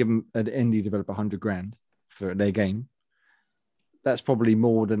say they give them an indie developer $100,000 for their game, that's probably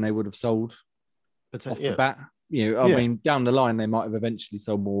more than they would have sold off the bat. I mean, down the line they might have eventually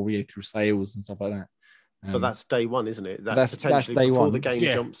sold more through sales and stuff like that. But that's day one, isn't it? That's potentially day before one. the game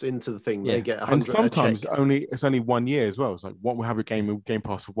jumps into the thing. They get 100. And sometimes it's only 1 year as well. It's like what we'll have a Game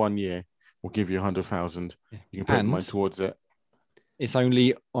Pass for 1 year. We'll give you 100,000. You can put money towards it. It's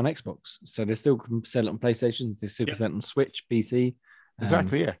only on Xbox, so they still can sell it on PlayStation. They still can sell it on Switch, PC.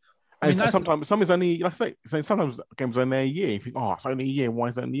 Exactly, yeah. And sometimes some is only, like I say, sometimes games are only a year. You think, it's only a year. Why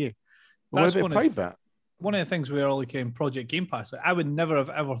is that only a year? Why have they played that? One of the things we are like in Project Game Pass, I would never have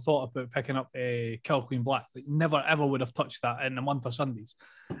ever thought about picking up a Kill Queen Black. Like, never ever would have touched that in a month of Sundays.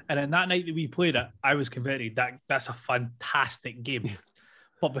 And in that night that we played it, I was converted. That's a fantastic game.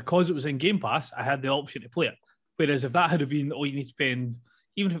 But because it was in Game Pass, I had the option to play it. Whereas if that had been, you need to spend,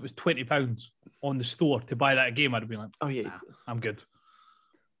 even if it was £20 on the store to buy that game, I'd have been like, I'm good.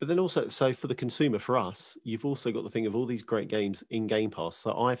 But then also, so for the consumer, for us, you've also got the thing of all these great games in Game Pass.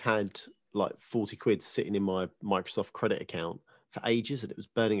 So I've had like 40 quid sitting in my Microsoft credit account for ages, and it was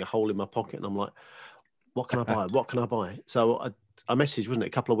burning a hole in my pocket. And I'm like, what can I buy? What can I buy? So I messaged, wasn't it,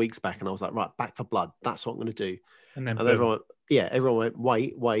 a couple of weeks back, and I was like, right, Back 4 Blood. That's what I'm going to do. And everyone went,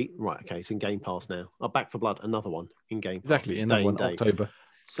 wait, right, okay, it's in Game Pass now. Back 4 Blood, another one in Game Pass. Exactly, another one, October.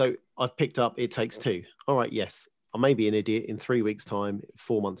 So I've picked up It Takes Two. All right, yes, I may be an idiot. In 3 weeks' time,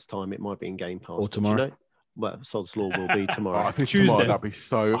 4 months' time, it might be in Game Pass. Or tomorrow. Well, Sod's Law will be tomorrow. If it's Tuesday. Tomorrow, I'd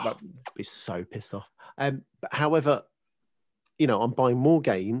be so pissed off. But however, I'm buying more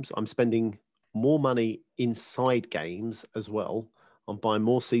games. I'm spending more money inside games as well. I'm buying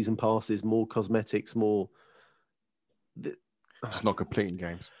more season passes, more cosmetics, more. It's not completing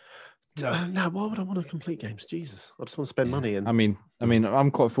games. No, why would I want to complete games? Jesus, I just want to spend money. And I mean, I'm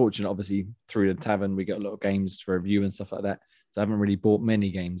quite fortunate. Obviously, through the tavern, we get a lot of games to review and stuff like that. So I haven't really bought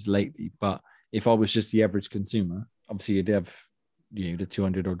many games lately. But if I was just the average consumer, obviously you'd have, the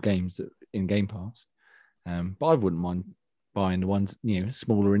 200 odd games in Game Pass. But I wouldn't mind buying the ones,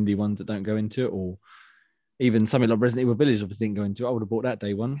 smaller indie ones that don't go into it, or even something like Resident Evil Village obviously didn't go into it. I would have bought that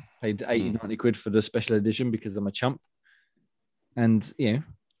day one, paid 80, 90 quid for the special edition because I'm a chump. And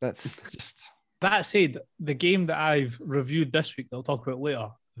that's just That said, the game that I've reviewed this week, that I'll talk about later,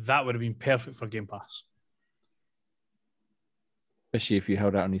 that would have been perfect for Game Pass. especially if you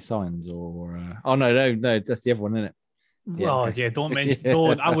held out any signs or oh no, that's the other one, isn't it? Yeah, don't mention.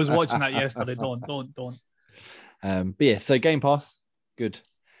 Don't. I was watching that yesterday. Don't. But yeah, so Game Pass, good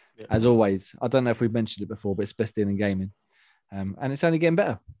as always. I don't know if we've mentioned it before, but it's best deal in gaming, and it's only getting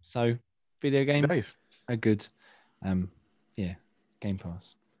better. So video games are good. Game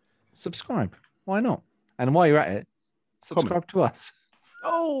Pass. Subscribe. Why not? And while you're at it, subscribe to us.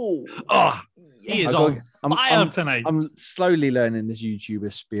 He is on fire tonight. I'm slowly learning this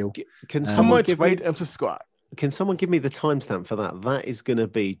YouTuber spiel. Can How someone much give me, rate and subscribe? Can someone give me the timestamp for that? That is going to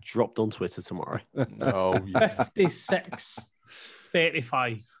be dropped on Twitter tomorrow. Oh, yeah.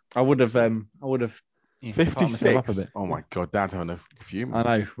 56:35. I would have. 56. A bit. Oh my God, Dad's having a few. I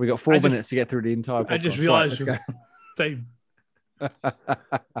know. We got 4 minutes to get through the entire podcast. I just realised Right, time.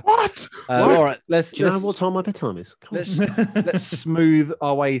 What? all right, let's. Do you know what time my bedtime is? Come on. Let's smooth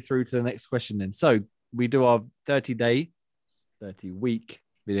our way through to the next question then. So we do our 30-week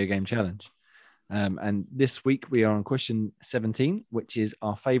video game challenge. And this week we are on question 17, which is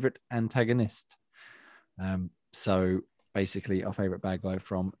our favorite antagonist. So basically our favorite bad guy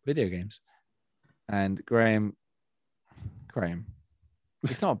from video games. And Graham,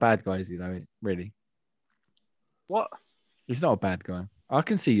 he's not a bad guy, is he, though, really? What? He's not a bad guy. I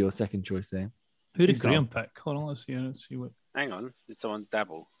can see your second choice there. Who did He's Graham not. pick? Hold on, let's see what. Hang on. Did someone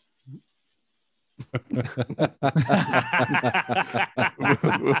dabble?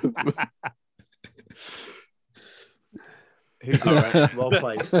 Who did that? Well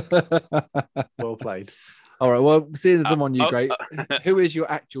played. Well played. All right. Well, seeing as I'm on you, oh, great. Who is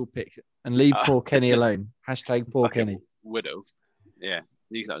your actual pick? And leave poor Kenny alone. Hashtag poor Fucking Kenny. Would have. Yeah.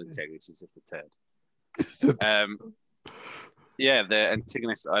 He's not an antagonist, he's just a turd. Yeah, the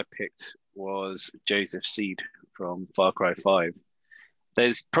antagonist I picked was Joseph Seed from Far Cry 5.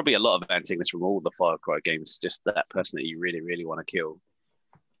 There's probably a lot of antagonists from all the Far Cry games, just that person that you really, really want to kill.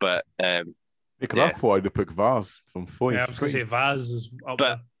 But Because I thought I'd have picked Vaz from 4. Yeah, I was going to say Vaz is up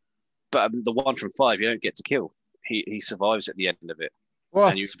there. but the one from 5 you don't get to kill. He survives at the end of it. Well,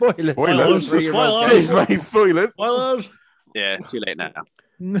 And you- spoilers. Spoilers. Jeez, mate, spoilers. Spoilers. Yeah, too late now.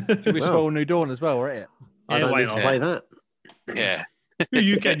 Should we spoil New Dawn as well, right? I Yeah, don't why need to not? play that. Yeah.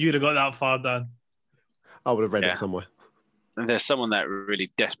 You'd have got that far done. I would have read Yeah. it somewhere. And there's someone that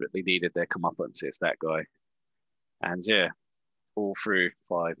really desperately needed their comeuppance. It's that guy. And yeah, all through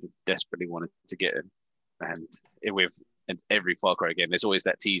 5, desperately wanted to get him. And in every Far Cry game, there's always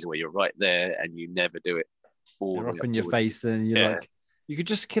that teaser where you're right there and you never do it. You're up in to your face and you're Yeah. like, you could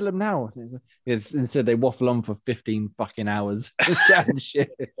just kill him now. Instead, they waffle on for 15 fucking hours. Chatting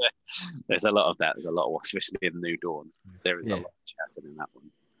shit. There's a lot of that. There's a lot of, especially in the New Dawn. There is Yeah. a lot of chatting in that one,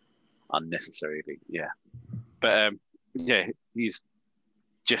 unnecessarily. Yeah, but yeah, he's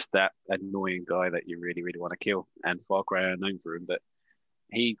just that annoying guy that you really, really want to kill. And Far Cry are known for him, but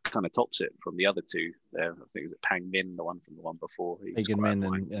he kind of tops it from the other two. I think it was Pang Min, the one from the one before. He was Pagan quite Men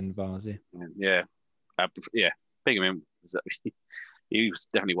annoying. and Vaz, yeah. And yeah, Pagan Min was he was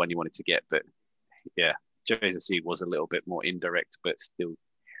definitely one you wanted to get, but yeah, Joseph Seed was a little bit more indirect, but still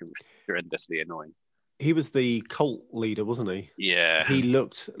horrendously annoying. He was the cult leader, wasn't he? Yeah, He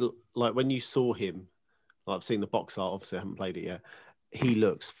looked like when you saw him, I've seen the box art, obviously I haven't played it yet. He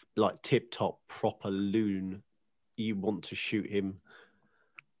looks like tip-top, proper loon. You want to shoot him.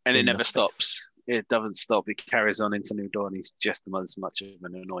 and it in the never face. stops. It doesn't stop. It carries on into New Dawn. He's just as much of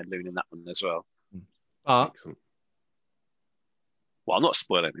an annoying loon in that one as well. But Excellent. Well, I'm not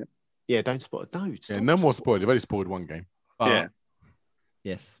spoiling it. Yeah, don't spoil it. No, Yeah, stop. no more spoilers. You've already spoiled one game. Yeah.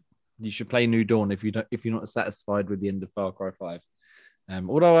 Yes, you should play New Dawn if you're not satisfied with the end of Far Cry 5.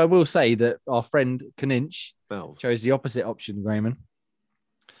 Although I will say that our friend Kaninch Well, chose the opposite option, Grayman.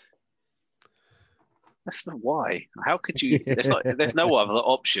 That's the why. How could you? There's no other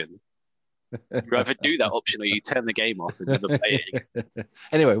option. You either do that option or you turn the game off and never play it again.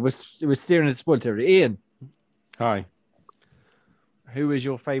 Anyway, we're steering into spoiler territory. Ian, Hi. who is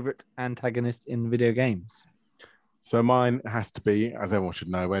your favorite antagonist in video games? So mine has to be, as everyone should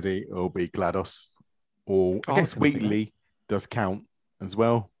know already, it'll be GLaDOS. Or I guess it's gonna be Wheatley does count as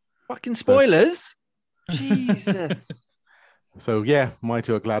well. Fucking spoilers! Jesus. So yeah, my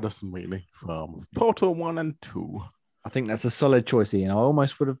two are GLaDOS and Wheatley from Portal 1 and 2. I think that's a solid choice, Ian. I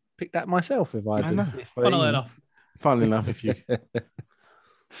almost would have picked that myself if I know. Funnily enough. Funnily enough, if you.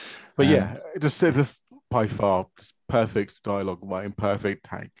 But yeah, just by far perfect dialogue writing, perfect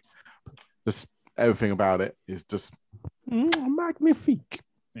tank. Just everything about it is just magnifique.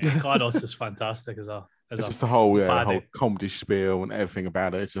 Yeah, GLaDOS is fantastic as well. It's just the whole baddie. comedy spiel and everything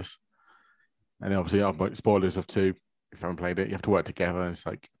about it. It's just, and obviously, spoilers of 2. If you haven't played it, you have to work together. And it's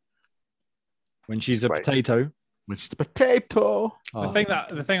like When she's It's a great. potato. when she's the potato. Oh,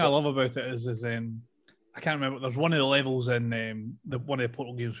 The thing I love about it is I can't remember. There's one of the levels in one of the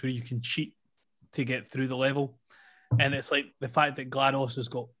Portal games where you can cheat to get through the level, and it's like the fact that GLaDOS has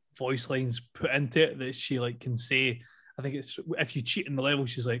got voice lines put into it that she like can say. I think it's if you cheat in the level,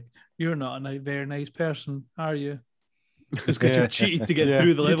 she's like, "You're not a very nice person, are you?" It's because you cheated to get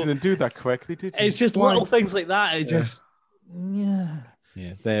through the You level. didn't do that correctly, did you? It's just little things like that. It just yeah,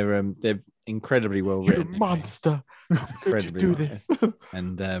 they're incredibly well You written. monster. How could you Incredibly do well this?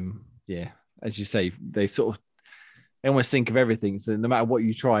 And yeah, as you say, they almost think of everything. So no matter what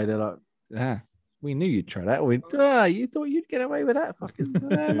you try, they're like, we knew you'd try that. You thought you'd get away with that,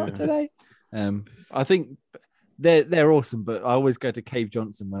 fuckers. Not today. I think they're awesome, but I always go to Cave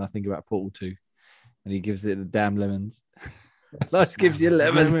Johnson when I think about Portal 2, and he gives it the damn lemons. Life gives you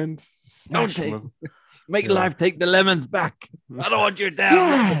lemons. Smash Don't them. Make life take the lemons back. I don't want your damn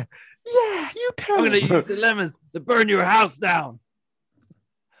lemons. Yeah, you tell I'm going to them. use the lemons to burn your house down.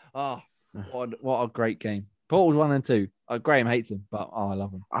 Oh, what a great game. Portal 1 and 2. Graham hates them, but I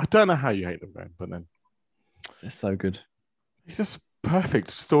love them. I don't know how you hate them, man, but then They're so good. it's just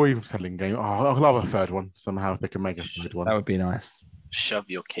perfect storytelling game. Oh, I love a third one. Somehow if they can make a third one. That would be nice. Shove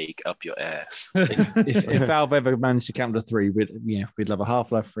your cake up your ass. if Valve ever managed to come to 3, we'd love a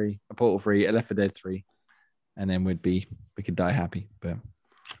Half-Life 3, a Portal 3, a Left 4 Dead 3, and then we could die happy. But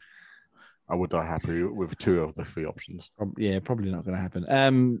I would die happy with 2 of the 3 options. probably not going to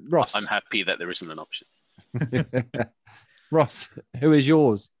happen. Ross. I'm happy that there isn't an option. Ross, who is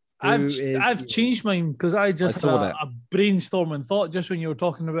yours? I've changed mine because I just had saw that. a brainstorming thought just when you were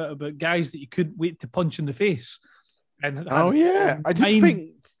talking about guys that you couldn't wait to punch in the face. And Oh yeah, I just mine- think.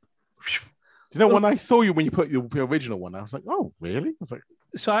 Do you know when I saw you when you put your original one? I was like, oh really? I was like,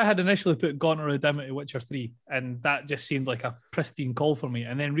 So I had initially put Gauntlet of Redemption Witcher 3, and that just seemed like a pristine call for me.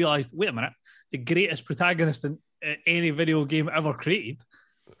 And then realised, wait a minute, the greatest protagonist in any video game ever created,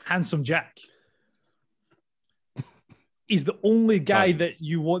 Handsome Jack. He's the only guy Nice. that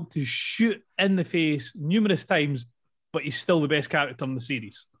you want to shoot in the face numerous times, but he's still the best character in the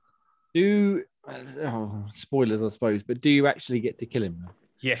series. Spoilers, I suppose, but do you actually get to kill him?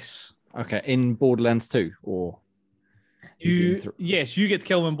 Yes. Okay, in Borderlands 2, or Yes, you get to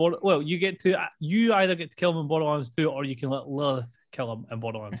kill him in Borderlands. Well, you either get to kill him in Borderlands 2 or you can let Lilith kill him in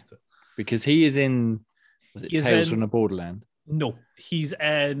Borderlands 2. because he is in He is Tales in- from the Borderland? No, he's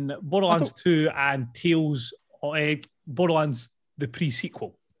in Borderlands 2 and Tales, Borderlands the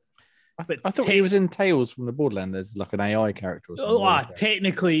pre-sequel. I thought he was in Tales from the Borderland as like an AI character or something.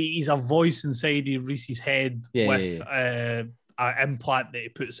 Technically, he's a voice inside Reese's head Yeah, with an implant that he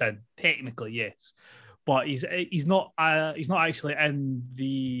puts in. Technically, yes, but he's not actually in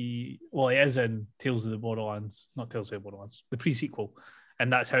the. Well, he is in Tales of the Borderlands, not Tales of the Borderlands, the pre-sequel,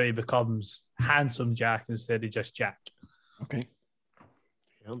 and that's how he becomes Handsome Jack instead of just Jack. Okay,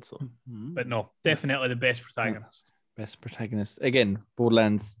 Answer. But no, definitely the best protagonist. best protagonist again.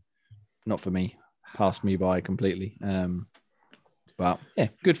 Borderlands, not for me. Passed me by completely. But yeah,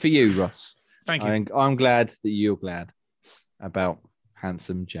 good for you, Ross. Thank you. I'm glad that you're glad about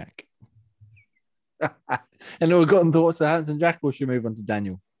Handsome Jack. And we've gotten thoughts of Handsome Jack, or should we move on to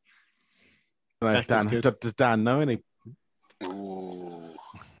Daniel? no, Jack is Dan, good. does Dan know any? Ooh.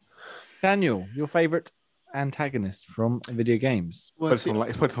 Daniel, your favorite antagonist from video games? Well, It's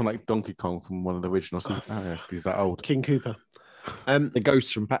put on like Donkey Kong from one of the originals. Oh, yes, he's that old. King Cooper. The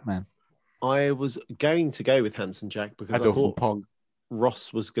ghost from Pac-Man. I was going to go with Handsome Jack because I Adolf thought Pog.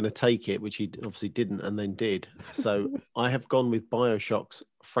 Ross was going to take it, which he obviously didn't and then did. So I have gone with Bioshock's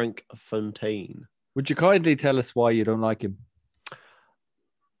Frank Fontaine. Would you kindly tell us why you don't like him?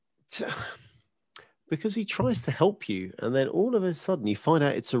 Because he tries to help you, and then all of a sudden you find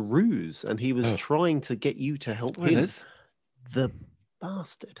out it's a ruse, and he was Oh. trying to get you to help him. Spoilers. The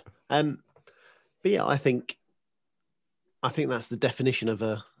bastard. But yeah, I think that's the definition of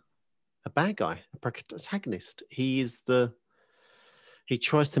a bad guy, a protagonist. He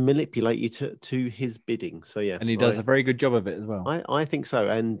tries to manipulate you to his bidding. So yeah, And he does a very good job of it as well. I think so.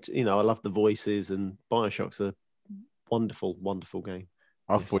 And I love the voices, and Bioshock's a wonderful, wonderful game.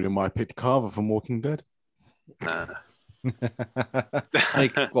 I thought you might pick Carver from Walking Dead. Nah.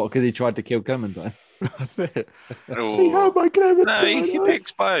 Like, what? Because he tried to kill Clementine. That's it. Ooh. Oh my No, he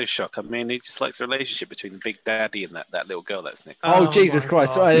picks Bioshock. I mean, he just likes the relationship between the big daddy and that little girl that's next. Oh, Oh Jesus my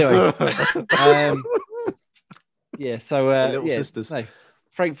Christ! God. So anyway, yeah. So Little yeah, sisters. no,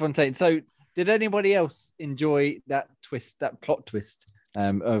 Frank Fontaine. So did anybody else enjoy that twist, that plot twist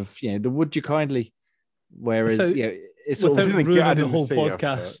of the would you kindly Whereas, Without- yeah, it's sort Without of didn't ruining get- I the didn't whole see it,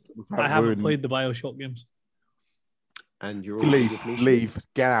 podcast, without I haven't ruining- played the Bioshock games. And you're all with me, leave,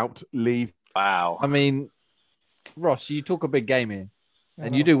 get out, leave. Wow. I mean, Ross, you talk a big game here,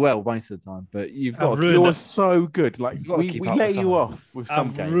 and you do well most of the time, but you've got I've to ruined You're it. so good. Like You've got to we keep let up with you some. off with some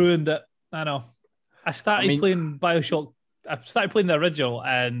I've games. ruined it. I know. I started I mean- playing Bioshock. I started playing the original,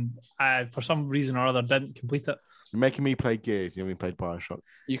 and I, for some reason or other, didn't complete it. You're making me play Gears. You only played Bioshock.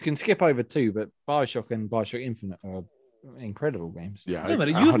 You can skip over 2, but Bioshock and Bioshock Infinite are incredible games. Yeah, Wait a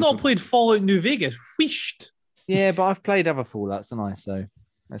minute, you've not played Fallout New Vegas? Wheeshed. Yeah, but I've played other Fallouts, and so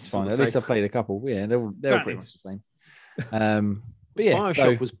that's It's all fine. the At least same. I've played a couple. Yeah, they're all Granted. pretty much the same. But yeah, Bioshock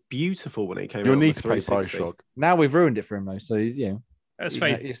so was beautiful when it came You'll out. need on to the play 360. Bioshock. now we've ruined it for him though. So yeah, That's he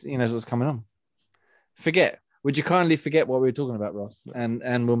fine. he knows what's coming on. Forget. Would you kindly forget what we were talking about, Ross, and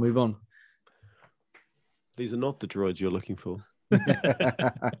we'll move on. These are not the droids you're looking for.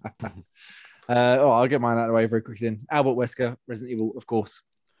 I'll get mine out of the way very quickly. Then Albert Wesker, Resident Evil, of course.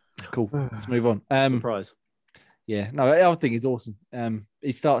 Cool. Let's move on. Surprise. Yeah, no, I think he's awesome.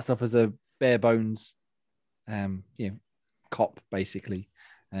 He starts off as a bare bones, cop basically,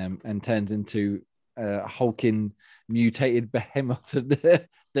 and turns into a hulking, mutated behemoth that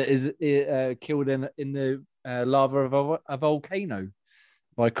is killed in the lava of a volcano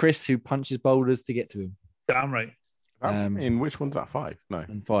by Chris, who punches boulders to get to him. Damn right. In which one's that? 5? No.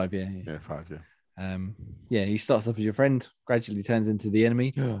 And 5, yeah. Yeah, 5. Yeah. He starts off as your friend, gradually turns into the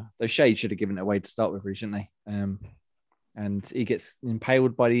enemy. Those shades should have given it away to start with, shouldn't they? And he gets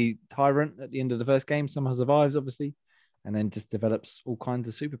impaled by the tyrant at the end of the first game. Somehow survives, obviously, and then just develops all kinds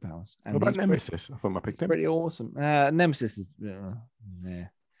of superpowers. And What about he's Nemesis? I thought I picked him. pretty awesome. Nemesis is, yeah.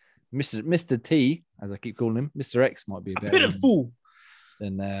 Mr. T, as I keep calling him, Mr. X might be a better Pitiful.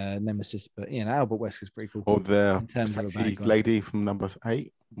 than Nemesis, but Albert Wesker's pretty cool. Or the In terms of a sexy bad guy. lady from number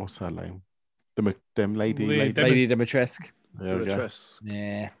 8. What's her name? Them lady. Lady- Lady Dimitrescu. There we go. Dimitrescu.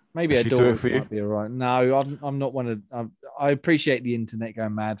 Yeah, maybe Does her she do it daughters for you? might be all right. No, I'm not one of. I appreciate the internet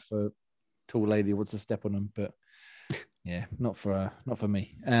going mad for tall lady who wants to step on them, but yeah, not for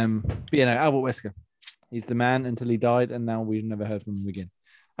me. But Albert Wesker, he's the man until he died, and now we've never heard from him again.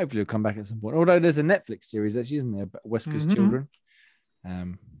 Hopefully, he'll come back at some point. Although there's a Netflix series actually, isn't there, about Wesker's Mhm. children,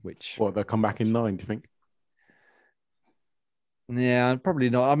 which What, they'll come back in 9, do you think? yeah, probably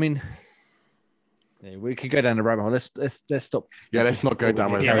not. I mean. Yeah, we could go down the rabbit hole. Let's stop. Yeah, let's not go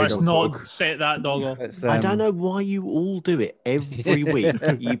down with Yeah, Harry let's Dog not Dog. set that dog off. Let's, I don't know why you all do it every week.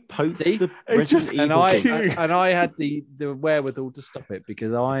 You poke See? the It just- Resident And Evil I thing. and I had the wherewithal to stop it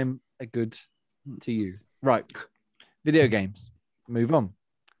because I'm a good to you. Right. Video games. Move on.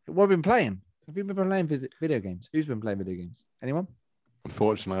 What have you been playing? Have you been playing video games? Who's been playing video games? Anyone?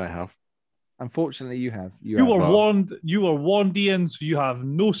 Unfortunately, I have. Unfortunately, you have. You have. were well. warned. You were warned, Ian. So you have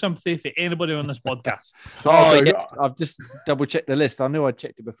no sympathy for anybody on this podcast. So Oh, I'll go- yes. I've just double checked the list. I knew I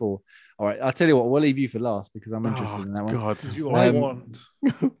checked it before. All right. I'll tell you what. We'll leave you for last because I'm interested in that one. God. You are Um, warned.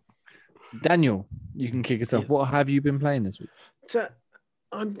 Daniel, you can kick us off. Yes. What have you been playing this week? So,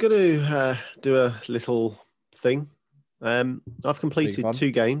 I'm going to do a little thing. I've completed fun. 2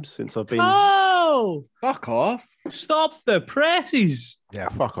 games since I've been. Oh, Fuck off. stop the presses. Yeah,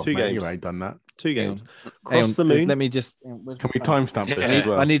 fuck off, 2 mate. games. You ain't done that. 2 games. Hang Cross on, the Moon. Let me just. Can we timestamp this Yeah. as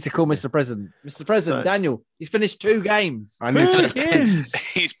well? I need to call Mr. President. Mr. President, So- Daniel, he's finished 2 games. I need Two to games.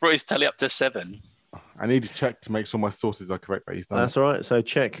 He's brought his tally up to 7. I need to check to make sure my sources are correct that he's done. That's all right. So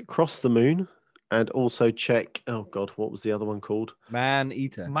check Cross the Moon and also check. Oh, God, what was the other one called? Man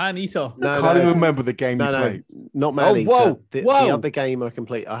Eater. Man eater. No, I can't no, even remember the game you no, played. not Man Oh, Eater. whoa, The whoa. other game I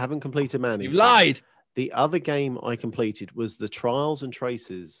haven't completed Man Eater. You've lied. The other game I completed was the Trials and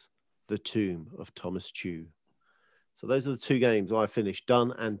Traces, The Tomb of Thomas Chew. So those are the 2 games I finished,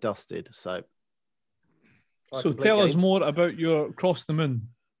 done and dusted. So, I So can play tell us games. more about your Cross the Moon.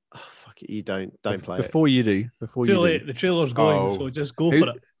 Oh, fuck it, you don't play it. Before you do, Too late. The trailer's going, Oh. so just go Who- for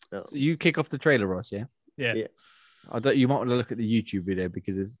it. you kick off the trailer, Ross. Yeah. Yeah. Yeah. You might want to look at the YouTube video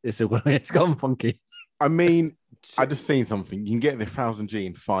because it's gone funky. I mean, I just seen something. You can get the 1000G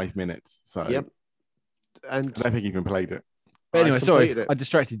in 5 minutes. So Yep. I And don't think you even played it. But I anyway, sorry, completed it. I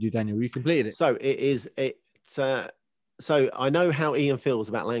distracted you, Daniel. You completed it. so so I know how Ian feels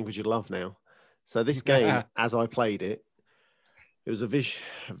about Language of Love now. So this game, as I played it, it was a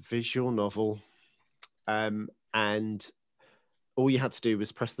visual novel, and all you had to do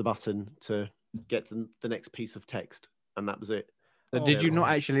was press the button to get the next piece of text, and that was it. So Oh, did you yeah. not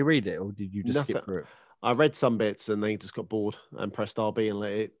actually read it, or did you just skip Nothing. through it? I read some bits, and then just got bored and pressed RB and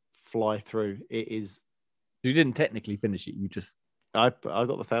let it fly through. It is. You didn't technically finish it. You just. I got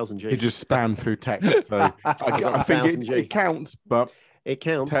the 1000G. You just spam through text. So I got think 1000G. it counts, but It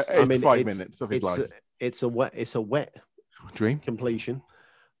counts. it's 5 minutes of his life. it's a wet Dream. completion,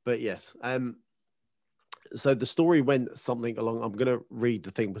 but yes. So the story went something along. I'm going to read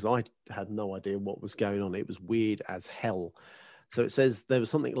the thing because I had no idea what was going on. It was weird as hell. So it says there was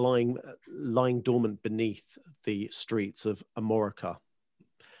something lying dormant beneath the streets of Amorica,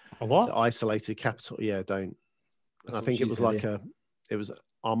 A what? the isolated capital. Yeah, don't. That's I what think she it was said, like yeah. it was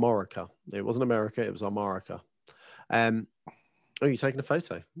Armorica. It wasn't America. It was Armorica. Oh, you're taking a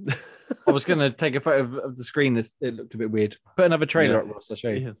photo? I was going to take a photo of the screen. It looked a bit weird. Put another trailer Yeah. up, Ross. I'll show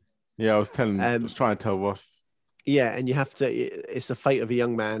you. Yeah. Yeah, I was trying to tell Ross. Yeah, and you have to. It's the fate of a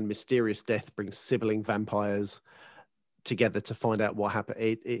young man. Mysterious death brings sibling vampires together to find out what happened.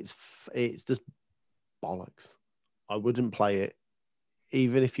 It's just bollocks. I wouldn't play it,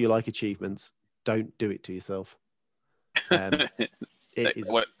 even if you like achievements. Don't do it to yourself. It is.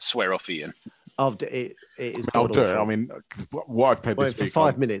 What, swear off, Ian. It is. I'll do it. god-awful. I mean, what I've played Well, this for week.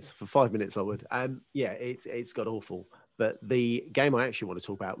 5 minutes. For 5 minutes, I would. Yeah, it's got awful. But the game I actually want to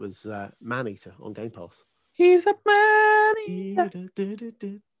talk about was Maneater on Game Pass. He's a man.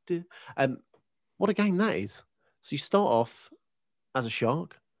 What a game that is! So you start off as a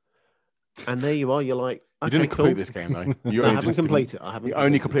shark, and there you are. You're like, You okay, didn't cool. complete this game though. You No, I only haven't just completed it. I haven't. You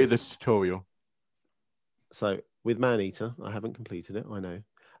only completed the this. tutorial. So with Maneater, I haven't completed it. I know.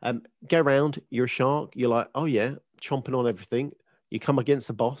 Go around. You're a shark. You're like, oh yeah, chomping on everything. You come against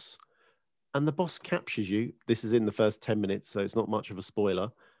the boss, and the boss captures you. This is in the first 10 minutes, so it's not much of a spoiler,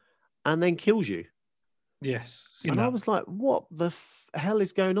 and then kills you. Yes. Seen And I that. was like, what the hell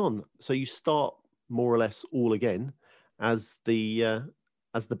is going on? So you start more or less all again as the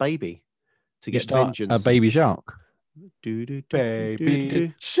baby to You get start vengeance. a baby shark.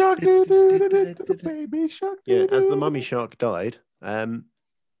 Baby shark, baby shark. Yeah, as the mummy shark died,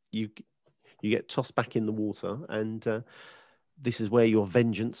 you get tossed back in the water, and this is where your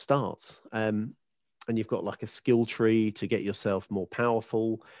vengeance starts. And you've got like a skill tree to get yourself more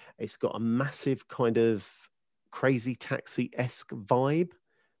powerful. It's got a massive kind of Crazy Taxi-esque vibe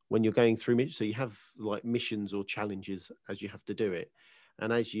when you're going through it. So you have like missions or challenges as you have to do it.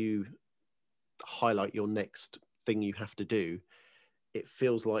 And as you highlight your next thing you have to do, it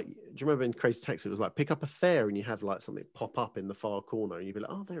feels like, do you remember in Crazy Taxi, it was like pick up a fare and you have like something pop up in the far corner and you'd be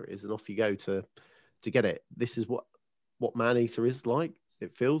like, oh, there it is. And off you go to get it. This is what Maneater is like.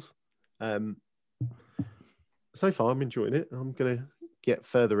 It feels. So far, I'm enjoying it. I'm going to get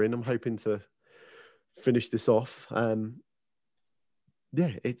further in. I'm hoping to finish this off.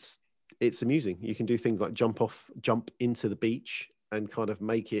 Yeah, it's amusing. You can do things like jump into the beach and kind of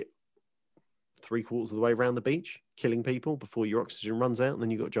make it 3/4 of the way around the beach, killing people before your oxygen runs out, and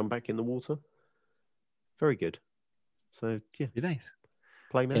then you've got to jump back in the water. Very good. So, yeah, Nice.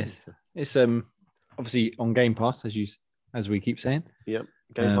 play Yes. Maneater. It's obviously on Game Pass, as we keep saying. Yep.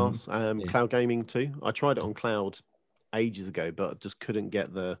 Game Um, Pass, yeah. Cloud Gaming too. I tried it on Cloud ages ago, but just couldn't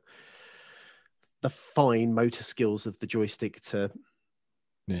get the fine motor skills of the joystick to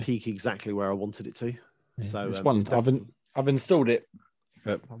Yeah. peak exactly where I wanted it to. Yeah. So it's it's one. def- I've installed it,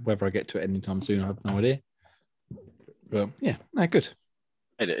 but whether I get to it anytime soon, I have no idea. But yeah, no, good.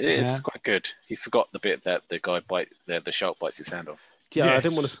 It is Yeah. quite good. You forgot the bit that the guy the shark bites his hand off. Yeah, I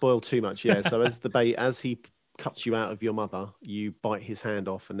didn't want to Yes. spoil too much. Yeah, so as he cuts you out of your mother, you bite his hand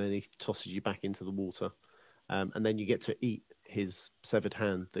off, and then he tosses you back into the water, and then you get to eat his severed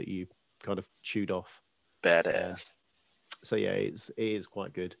hand that you kind of chewed off. Badass. So yeah, it is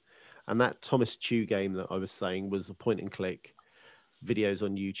quite good. And that Thomas Chew game that I was saying was a point and click. Videos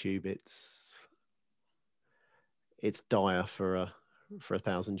on YouTube. It's dire for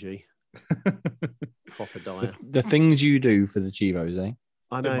 1000G. Proper dire. The things you do for the Chivos, eh?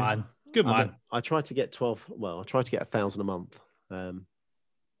 I Good know. man. Good I man. know. I tried to get 12. Well, I tried to get 1,000 a month.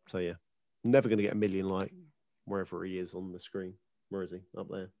 So yeah, never going to get 1 million like wherever he is on the screen. Where is he? Up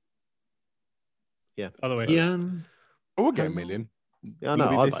there. Yeah. Other way. Yeah. Oh, we'll get 1 million. Yeah, I Will know. it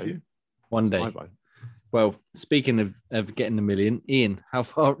be I this vote. year? One day. I vote. Well, speaking of getting 1 million, Ian, how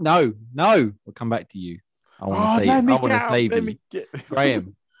far? No, we'll come back to you. I want to save. I want to save you,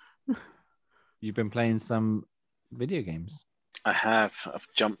 Graham. You've been playing some video games. I've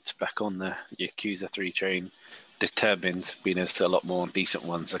jumped back on the Yakuza 3 train, determined, being as a lot more decent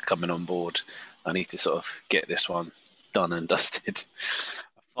ones are coming on board. I need to sort of get this one done and dusted.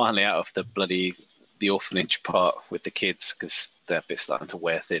 Finally out of the orphanage part with the kids, because they're starting to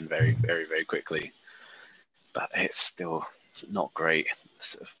wear thin very, very, very quickly. But it's still not great.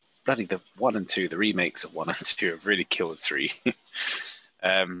 Sort of the 1 and 2, the remakes of 1 and 2 have really killed 3.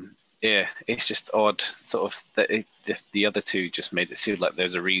 Yeah, it's just odd. Sort of the other two just made it seem like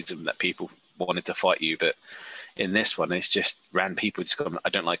there's a reason that people wanted to fight you, but In this one, it's just random people just going, I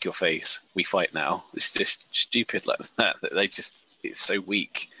don't like your face. We fight now. It's just stupid like that. It's so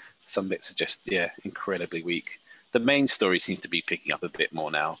weak. Some bits are just, incredibly weak. The main story seems to be picking up a bit more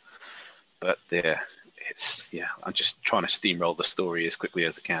now. But I'm just trying to steamroll the story as quickly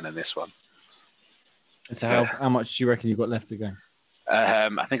as I can in this one. So how much do you reckon you've got left to go?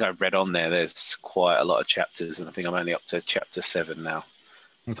 I think I read on there's quite a lot of chapters, and I think I'm only up to chapter 7 now.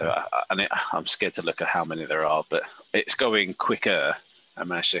 Okay. So I'm scared to look at how many there are, but it's going quicker. I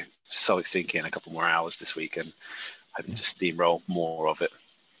managed to sink in a couple more hours this week, and I can just steamroll more of it.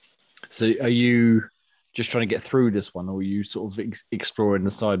 So are you just trying to get through this one, or are you sort of exploring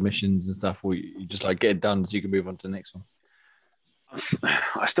the side missions and stuff, or you just like get it done so you can move on to the next one?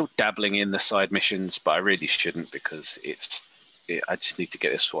 I'm still dabbling in the side missions, but I really shouldn't, because I just need to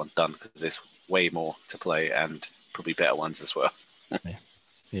get this one done, because there's way more to play and probably better ones as well.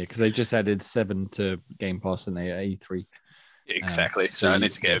 Yeah, because they just added 7 to Game Pass and they are E3. Exactly. So I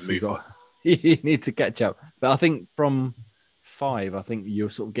need to get a move on. You need to catch up. But I think from 5, I think you're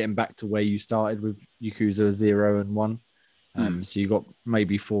sort of getting back to where you started with Yakuza 0 and 1. So you got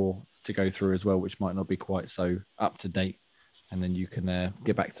maybe 4 to go through as well, which might not be quite so up to date. And then you can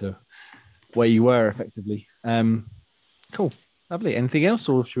get back to where you were effectively. Cool. Lovely. Anything else,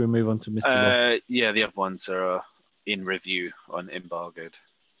 or should we move on to Mr. Ross? Yeah, the other ones are in review on Embargoed.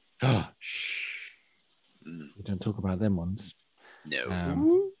 Shh. We don't talk about them ones.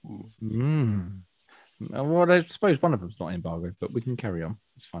 No. Well, I suppose one of them's not embargoed, but we can carry on.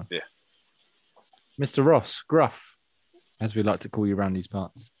 It's fine. Yeah. Mr. Ross, Gruff, as we like to call you around these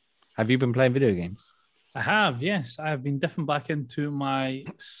parts. Have you been playing video games? I have, yes. I have been dipping back into my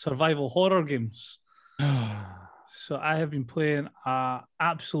survival horror games. So I have been playing an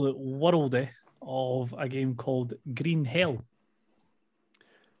absolute worldie of a game called Green Hell.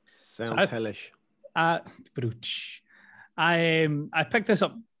 Sounds hellish. I picked this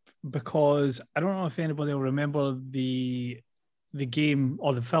up because I don't know if anybody will remember the game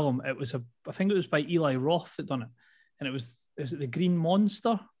or the film. I think it was by Eli Roth that done it, and is it the Green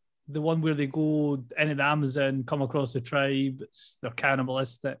Monster, the one where they go into the Amazon, come across the tribe, they're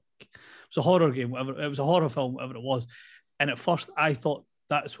cannibalistic. It was a horror game, whatever. It was a horror film, whatever it was. And at first, I thought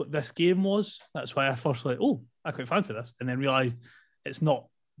that's what this game was. That's why I first like, I quite fancy this, and then realised it's not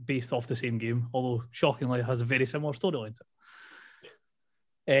based off the same game, although shockingly it has a very similar storyline to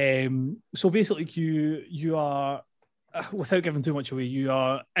it. So basically, you are, without giving too much away, you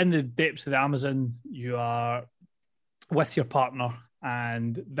are in the depths of the Amazon. You are with your partner,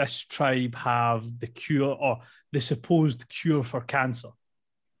 and this tribe have the cure, or the supposed cure for cancer.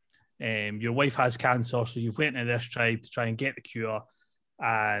 Your wife has cancer, so you've went into this tribe to try and get the cure,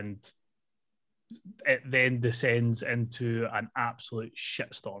 and it then descends into an absolute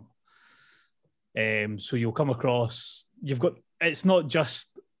shitstorm. So you'll come across, it's not just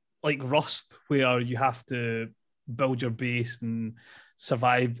like Rust where you have to build your base and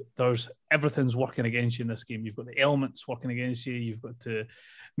survive. Everything's working against you in this game. You've got the elements working against you. You've got to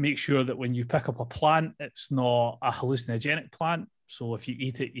make sure that when you pick up a plant, it's not a hallucinogenic plant. So if you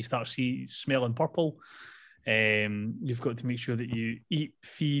eat it, you start smelling purple. You've got to make sure that you eat,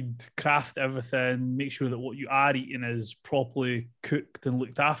 feed, craft everything, make sure that what you are eating is properly cooked and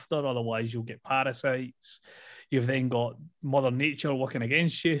looked after, otherwise you'll get parasites. You've then got Mother Nature working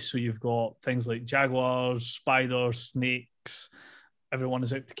against you, so you've got things like jaguars, spiders, snakes, everyone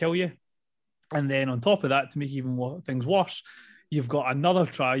is out to kill you. And then on top of that, to make even things worse, you've got another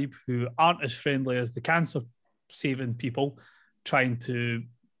tribe who aren't as friendly as the cancer-saving people, trying to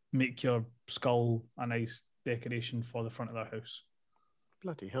make your skull a nice decoration for the front of their house.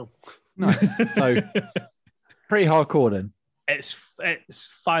 Bloody hell. Nice. So pretty hardcore then. It's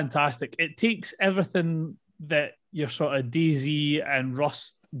fantastic. It takes everything that your sort of DayZ and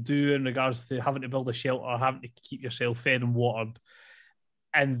Rust do in regards to having to build a shelter, having to keep yourself fed and watered,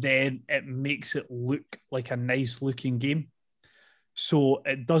 and then it makes it look like a nice looking game. So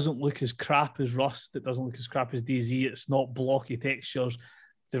it doesn't look as crap as Rust. It doesn't look as crap as DayZ. It's not blocky textures.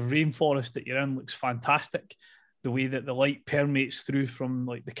 The rainforest that you're in looks fantastic. The way that the light permeates through from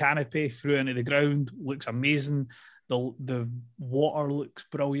like the canopy through into the ground looks amazing. The water looks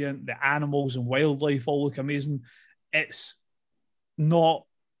brilliant. The animals and wildlife all look amazing. It's not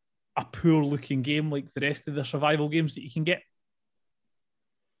a poor looking game like the rest of the survival games that you can get.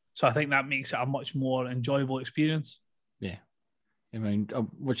 So I think that makes it a much more enjoyable experience. Yeah. I mean, I'm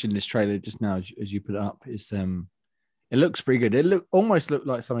watching this trailer just now as you put it up. It looks pretty good. It almost looked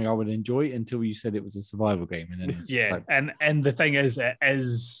like something I would enjoy until you said it was a survival game. And then and the thing is, it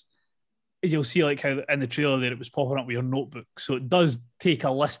is you'll see like how in the trailer there it was popping up with your notebook. So it does take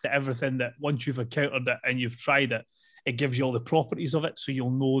a list of everything that once you've encountered it and you've tried it, it gives you all the properties of it. So you'll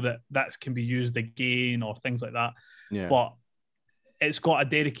know that can be used again or things like that. Yeah. But it's got a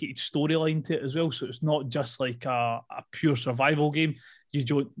dedicated storyline to it as well. So it's not just like a pure survival game. You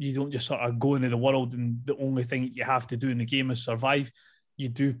don't just sort of go into the world and the only thing you have to do in the game is survive. You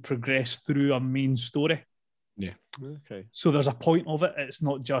do progress through a main story. Yeah. Okay. So there's a point of it. It's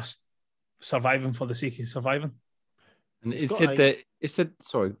not just surviving for the sake of surviving. And It's it got said a- that it said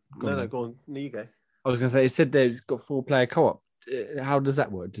sorry. No, go on. No, you go. I was going to say it said that it's got 4-player co-op. How does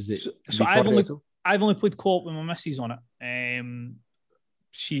that work? Does it? So can you I've only played co-op with my missus on it.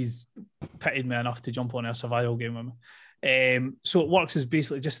 She's pitied me enough to jump on a survival game with me. So it works as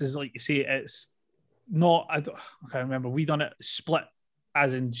basically just as like you say, it's not. I can't remember. We done it split,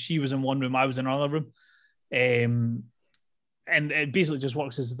 as in she was in one room, I was in another room, and it basically just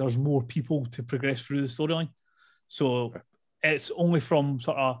works as there's more people to progress through the storyline. So it's only from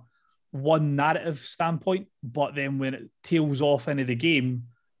sort of one narrative standpoint, but then when it tails off into the game,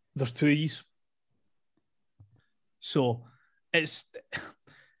 there's 2 of yous. So it's,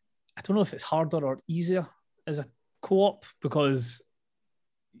 I don't know if it's harder or easier as a co-op because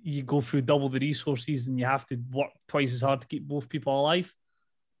you go through double the resources and you have to work twice as hard to keep both people alive.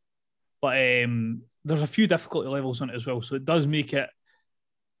 But there's a few difficulty levels on it as well. So it does make it,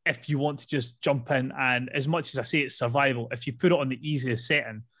 if you want to just jump in, and as much as I say it's survival, if you put it on the easiest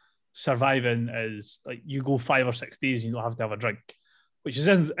setting, surviving is like you go 5 or 6 days and you don't have to have a drink, which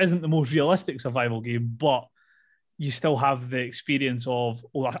isn't the most realistic survival game, but you still have the experience of,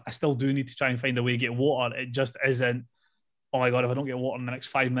 I still do need to try and find a way to get water. It just isn't, oh my God, if I don't get water in the next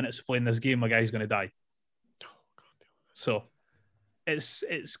 5 minutes of playing this game, my guy's going to die. So it's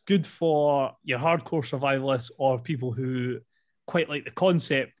good for your hardcore survivalists or people who quite like the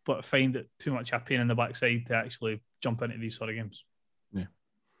concept but find it too much a pain in the backside to actually jump into these sort of games. Yeah.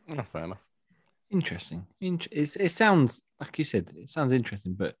 Oh, fair enough. Interesting. It sounds, like you said, it sounds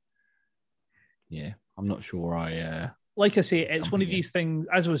interesting, but yeah, I'm not sure like I say, it's one of these things,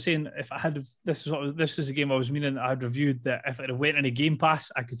 as I was saying, if I had, this was a game I was meaning that I had reviewed, that if it had went in a Game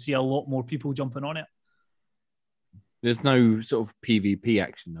Pass, I could see a lot more people jumping on it. There's no sort of PvP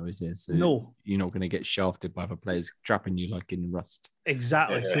action though, is there? So no. You're not going to get shafted by other players trapping you like in Rust.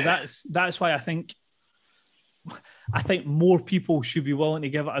 Exactly. So that's why I think more people should be willing to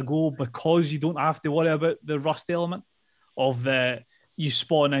give it a go, because you don't have to worry about the Rust element of you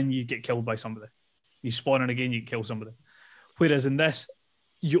spawn in, you get killed by somebody. You spawn in again, you kill somebody. Whereas in this,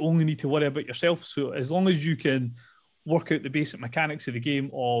 you only need to worry about yourself. So as long as you can work out the basic mechanics of the game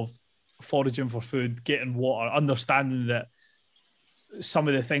of foraging for food, getting water, understanding that some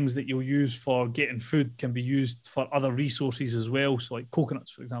of the things that you'll use for getting food can be used for other resources as well. So like coconuts,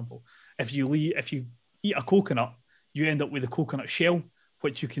 for example. If you eat a coconut, you end up with a coconut shell,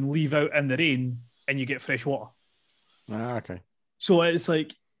 which you can leave out in the rain and you get fresh water. Ah, okay. So it's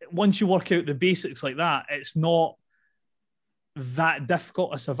like, once you work out the basics like that, it's not that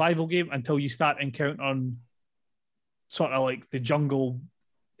difficult a survival game until you start encountering sort of like the jungle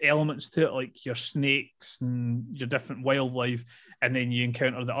elements to it, like your snakes and your different wildlife, and then you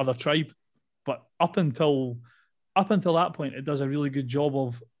encounter the other tribe. But up until that point, it does a really good job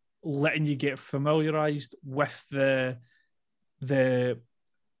of letting you get familiarized with the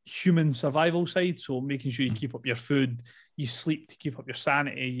human survival side. So making sure you keep up your food, you sleep to keep up your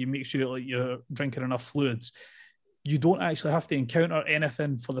sanity, you make sure that you're drinking enough fluids. You don't actually have to encounter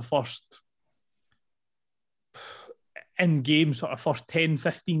anything for the first in-game sort of first 10,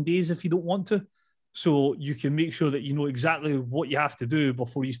 15 days if you don't want to. So you can make sure that you know exactly what you have to do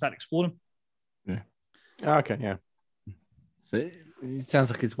before you start exploring. Yeah. Okay, yeah. So it sounds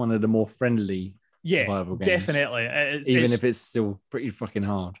like it's one of the more friendly survival games. Definitely. Even if it's still pretty fucking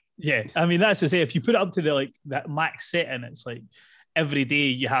hard. Yeah. I mean, that's to say, if you put it up to that max setting, it's like every day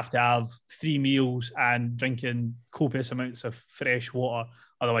you have to have 3 meals and drinking copious amounts of fresh water.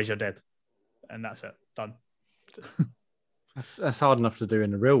 Otherwise you're dead. And that's it. Done. That's hard enough to do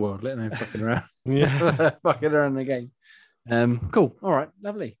in the real world, let alone fucking around. Yeah. Fucking around the game. Cool. All right.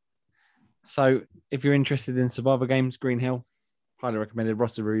 Lovely. So if you're interested in survival games, Green Hill, highly recommended.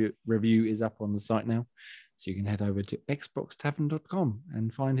 Roster review is up on the site now. So you can head over to xboxtavern.com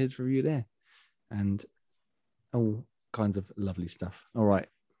and find his review there. And all kinds of lovely stuff. All right.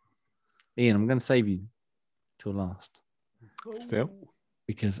 Ian, I'm going to save you till last. Still?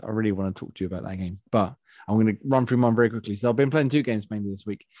 Because I really want to talk to you about that game. But I'm going to run through mine very quickly. So I've been playing 2 games mainly this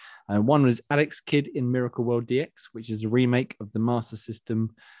week. One was Alex Kidd in Miracle World DX, which is a remake of the Master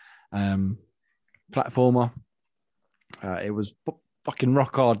System platformer. It was fucking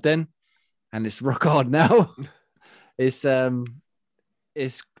rock hard then. and it's rock hard now. It's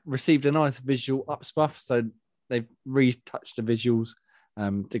received a nice visual upspuff, so they've retouched the visuals.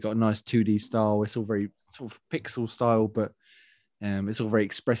 They got a nice 2D style. It's all very sort of pixel style, but it's all very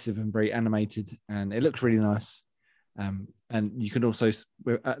expressive and very animated, and it looks really nice. And you can also,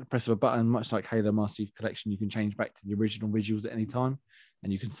 at the press of a button, much like Halo Master Chief Collection, you can change back to the original visuals at any time,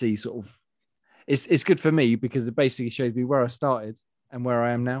 and you can see sort of. It's good for me because it basically shows me where I started and where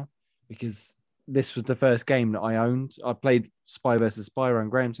I am now, because this was the first game that I owned. I played Spy vs. Spy around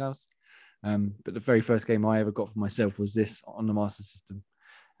Graham's house, but the very first game I ever got for myself was this on the Master System,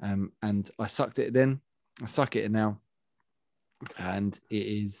 and I sucked it then. I suck it now, and it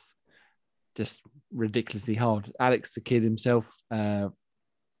is just ridiculously hard. Alex, the kid himself,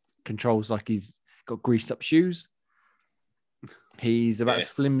 controls like he's got greased up shoes. He's about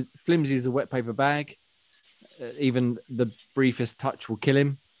as flimsy as a wet paper bag. Even the briefest touch will kill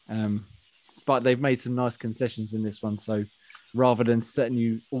him. But they've made some nice concessions in this one. So rather than setting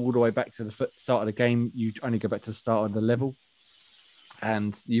you all the way back to the start of the game, you only go back to the start of the level.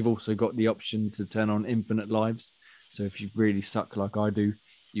 And you've also got the option to turn on infinite lives. So if you really suck like I do,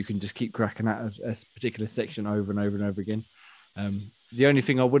 you can just keep cracking out a particular section over and over and over again. The only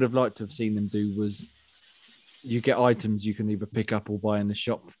thing I would have liked to have seen them do was you get items you can either pick up or buy in the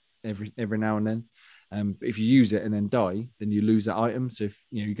shop every now and then. But if you use it and then die, then you lose that item. So if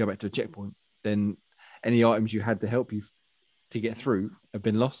you go back to a checkpoint, then any items you had to help you to get through have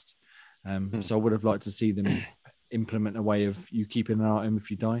been lost. So I would have liked to see them implement a way of you keeping an item if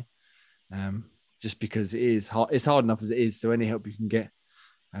you die. Just because it is hard. It's hard enough as it is. So any help you can get.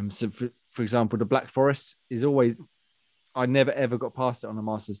 So for example, the Black Forest is always. I never ever got past it on the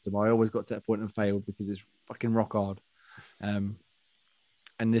Master System. I always got to that point and failed because it's fucking rock hard. And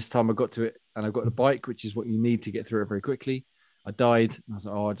this time I got to it and I got the bike, which is what you need to get through it very quickly. I died. And I was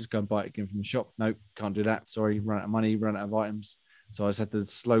like, I'll just go and buy it again from the shop. Nope, can't do that. Sorry, run out of money, run out of items. So I just had to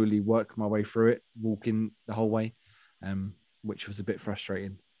slowly work my way through it, walking the whole way, which was a bit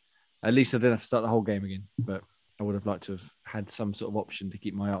frustrating. At least I didn't have to start the whole game again, but I would have liked to have had some sort of option to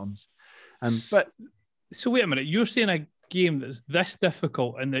keep my items. So wait a minute, you're saying a game that's this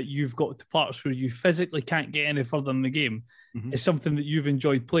difficult and that you've got to parts where you physically can't get any further in the game is something that you've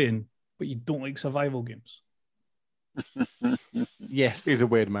enjoyed playing, but you don't like survival games? Yes. He's a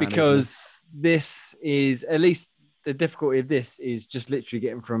weird man. Because this is, at least the difficulty of this is just literally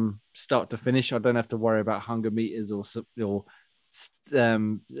getting from start to finish. I don't have to worry about hunger meters or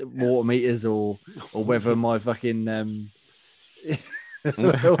water meters or whether my fucking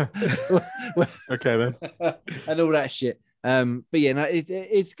okay then, and all that shit. But yeah, no,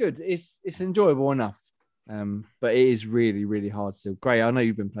 it's good. It's enjoyable enough. But it is really, really hard still. Gray, I know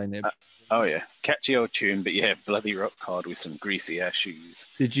you've been playing it. Oh yeah, catchy old tune, but yeah, bloody rock hard with some greasy ass shoes.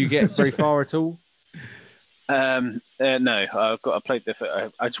 Did you get very far at all? No, I played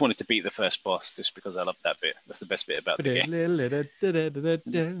I just wanted to beat the first boss just because I loved that bit. That's the best bit about the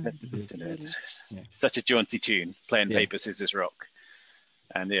game. Such a jaunty tune, playing paper, scissors, rock.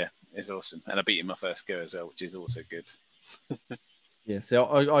 And yeah, it's awesome. And I beat him my first go as well, which is also good. Yeah, so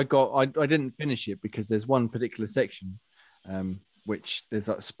I didn't finish it because there's one particular section which there's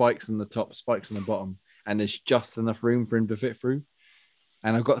like spikes on the top, spikes on the bottom, and there's just enough room for him to fit through.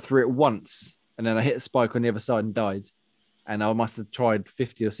 And I got through it once, and then I hit a spike on the other side and died. And I must have tried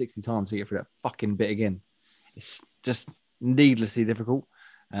 50 or 60 times to get through that fucking bit again. It's just needlessly difficult.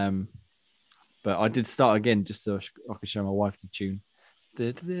 But I did start again just so I could show my wife the tune.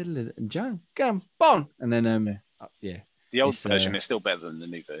 John, come on. And then, yeah. The old version is still better than the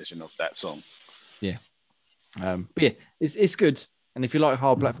new version of that song. Yeah. But yeah, it's good. And if you like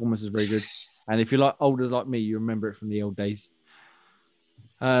hard platformers, it's very good. And if you like olders like me, you remember it from the old days.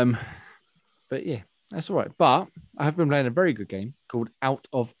 But yeah, that's all right. But I have been playing a very good game called Out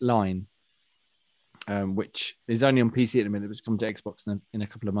of Line, which is only on PC at the minute. It's come to Xbox in a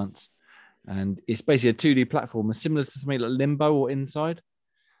couple of months. And it's basically a 2D platformer similar to something like Limbo or Inside.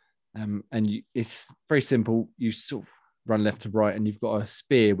 It's very simple. You sort of run left to right and you've got a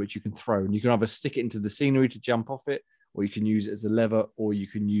spear which you can throw, and you can either stick it into the scenery to jump off it, or you can use it as a lever, or you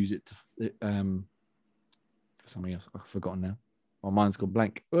can use it to for something else. I've forgotten now. My mind's gone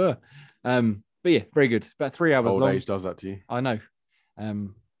blank. But yeah, very good. About 3 hours long. Old age does that to you. I know.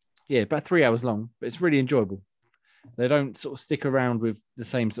 Yeah, about 3 hours long, but it's really enjoyable. They don't sort of stick around with the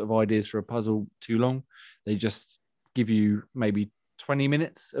same sort of ideas for a puzzle too long. They just give you maybe 20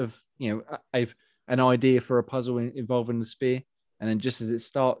 minutes of, an idea for a puzzle involving the spear. And then just as it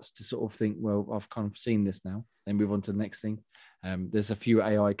starts to sort of think, well, I've kind of seen this now, then move on to the next thing. There's a few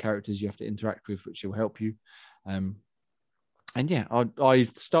AI characters you have to interact with, which will help you. And yeah, I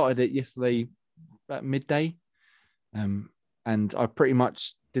started it yesterday at midday, and I pretty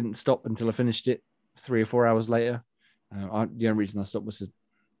much didn't stop until I finished it 3 or 4 hours later. The only reason I stopped was to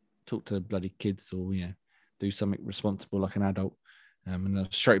talk to bloody kids or do something responsible like an adult, and I was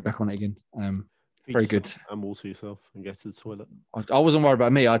straight back on it again. Feed Very yourself good. And water yourself and get to the toilet. I wasn't worried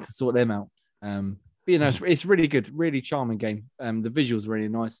about me. I had to sort them out. But, it's really good, really charming game. The visuals are really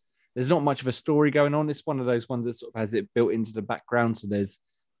nice. There's not much of a story going on. It's one of those ones that sort of has it built into the background. So there's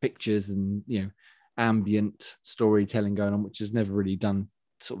pictures and, ambient storytelling going on, which has never really done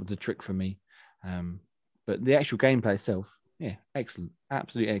sort of the trick for me. But the actual gameplay itself, excellent,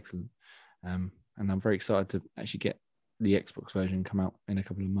 absolutely excellent. And I'm very excited to actually get the Xbox version come out in a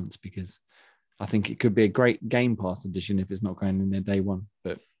couple of months, because I think it could be a great Game Pass edition if it's not going in there day one.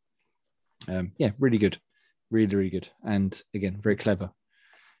 But really good, really, really good. And again, very clever.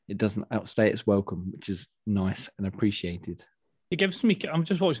 It doesn't outstay its welcome, which is nice and appreciated. It gives me, I'm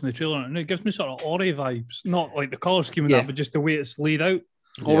just watching the trailer and it gives me sort of Ori vibes, not like the color scheme and that, but just the way it's laid out.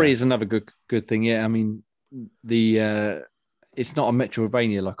 Ori is another good thing. Yeah, I mean, it's not a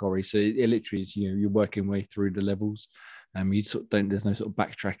Metroidvania like Ori, so it literally is you're working way through the levels. You sort of don't. There's no sort of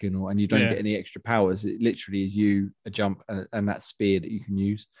backtracking, and you don't get any extra powers. It literally is you a jump and that spear that you can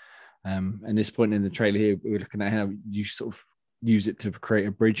use. And this point in the trailer here, we're looking at how you sort of use it to create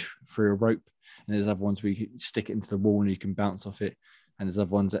a bridge through a rope. And there's other ones where you can stick it into the wall and you can bounce off it. And there's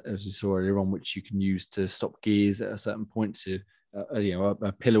other ones, as you saw earlier on, which you can use to stop gears at a certain point. So,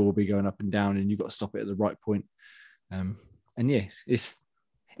 a pillar will be going up and down, and you've got to stop it at the right point.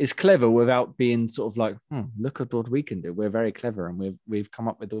 It's clever without being sort of like, look at what we can do. We're very clever, and we've come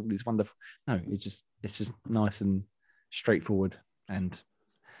up with all these wonderful. No, it's just nice and straightforward, and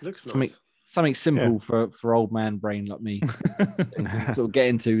looks something simple for old man brain like me. Sort of get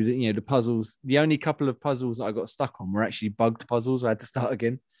into the puzzles. The only couple of puzzles that I got stuck on were actually bugged puzzles. I had to start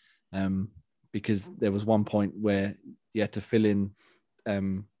again because there was one point where you had to fill in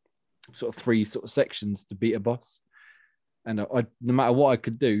sort of 3 sort of sections to beat a boss. And no matter what I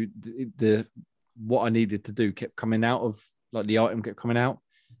could do, what I needed to do kept coming out of, like, the item kept coming out.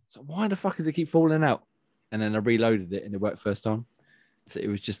 So why the fuck does it keep falling out? And then I reloaded it and it worked first time. So it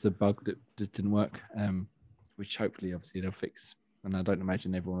was just a bug that didn't work, which hopefully, obviously, they'll fix. And I don't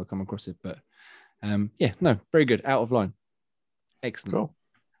imagine everyone will come across it. But very good. Out of line. Excellent. Cool.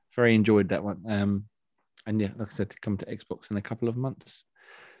 Very enjoyed that one. And like I said, to come to Xbox in a couple of months.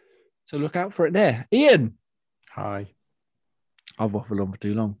 So look out for it there. Ian. Hi. I've waffled on for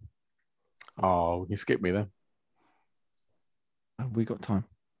too long. Oh, you skip me then. We got time.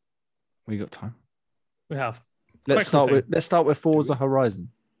 We have. Let's start with Forza Horizon.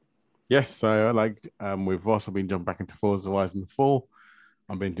 Yes, so we've also been jumping back into Forza Horizon 4.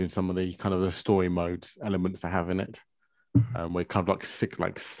 I've been doing some of the kind of the story modes elements I have in it. We're kind of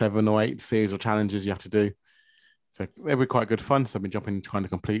like 7 or 8 series of challenges you have to do. So they'll be quite good fun. So I've been jumping to kind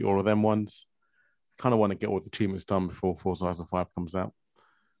of complete all of them ones. Kind of want to get all the achievements done before Forza Horizon 5 comes out.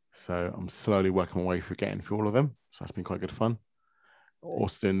 So I'm slowly working my way through getting through all of them. So that's been quite good fun.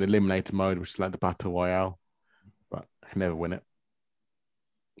 Also doing the Eliminator mode, which is like the Battle Royale. But I can never win it.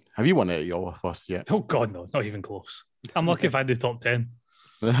 Have you won it at your first yet? Oh, God, no. Not even close. I'm lucky if I do top 10.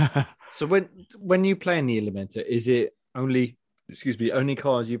 So when you play in the Eliminator, is it only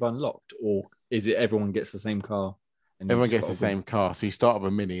cars you've unlocked, or is it everyone gets the same car? Everyone gets the same car. So you start with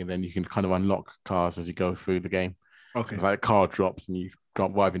a Mini and then you can kind of unlock cars as you go through the game. Okay. So it's like car drops and you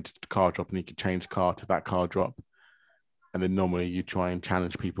drive into the car drop and you can change car to that car drop. And then normally you try and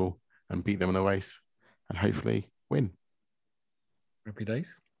challenge people and beat them in a race and hopefully win. Happy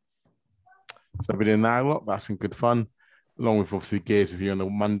days. So I've been doing that a lot. That's been good fun. Along with obviously Gears Review on a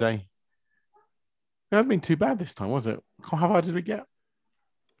Monday. It hasn't been too bad this time, was it? How far did we get?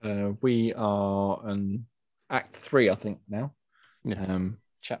 We are on Act 3, I think, now. Yeah.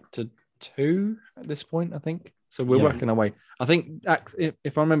 Chapter 2 at this point, I think. So we're working our way. I think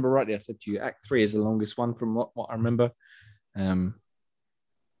if I remember rightly, I said to you, Act 3 is the longest one from what I remember. So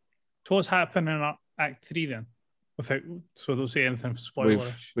what's happening in Act 3 then? So don't say anything for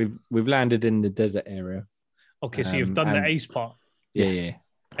spoilers. We've landed in the desert area. Okay, so you've done the ice part. Yeah.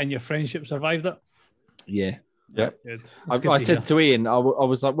 And your friendship survived it? Yeah. Yep. Good. I said to Ian, I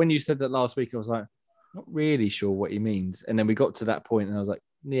was like, when you said that last week, I was like, not really sure what he means. And then we got to that point and I was like,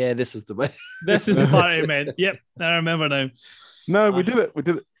 yeah, this is the way. This is the part I meant. Yep, I remember now. No, we did it. We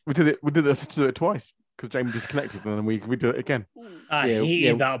did it twice because Jamie disconnected and then we did it again. I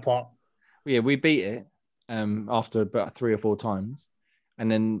hated that part. Yeah, we beat it after about 3 or 4 times.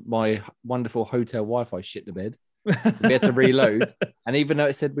 And then my wonderful hotel Wi-Fi shit the bed. We had to reload. And even though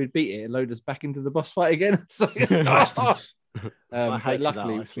it said we'd beat it, it loaded us back into the boss fight again. So, I But hated that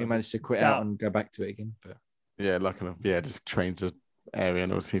luckily, ice we level. managed to quit out and go back to it again. But Yeah, lucky enough. Yeah, just change the area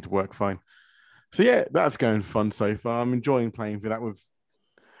and it seemed to work fine. So yeah, that's going fun so far. I'm enjoying playing for that with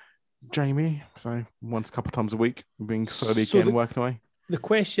Jamie. So once a couple of times a week, being slowly So getting working away. The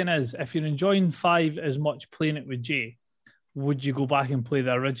question is, if you're enjoying 5 as much playing it with Jay, would you go back and play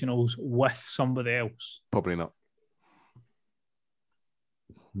the originals with somebody else? Probably not.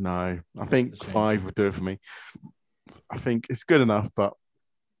 No, I think It's a shame. 5 would do it for me. I think it's good enough, but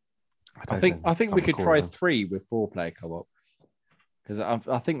I think we could try 3 with 4-player co-op, because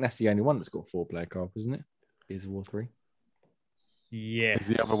I think that's the only one that's got 4-player co-op, isn't it? Gears of War 3. Yeah. Is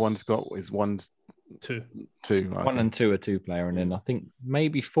the other one's got is one's 2. 2? 1 Okay. and 2 are 2-player, and then I think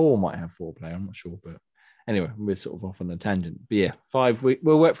maybe 4 might have 4-player. I'm not sure, but anyway, we're sort of off on a tangent. But yeah, 5.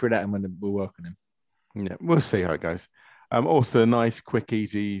 We'll work through that, and when we'll work on them. Yeah, we'll see how it goes. Also, a nice, quick,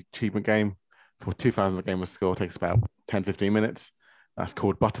 easy achievement game for 2,000 game of score. Takes about 10-15 minutes. That's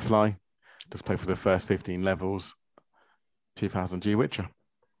called Butterfly. Just play for the first 15 levels. 2,000 G Witcher.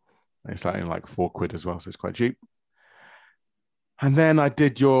 It's like £4 as well, so it's quite cheap. And then I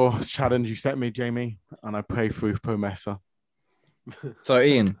did your challenge you sent me, Jamie, and I played through Promessa. So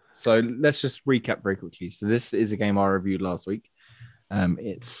Ian, let's just recap very quickly. So this is a game I reviewed last week.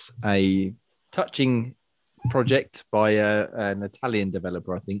 It's a touching project by an Italian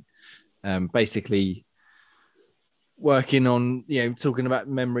developer, I think. Basically working on, talking about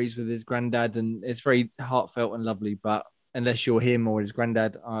memories with his granddad, and it's very heartfelt and lovely. But unless you're him or his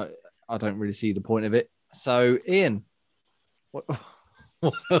granddad, I don't really see the point of it. So Ian, what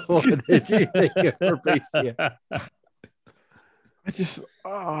did you think of Propecia?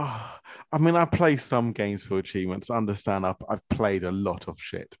 I play some games for achievements. I understand I've played a lot of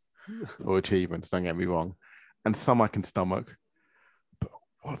shit for achievements, don't get me wrong. And some I can stomach. But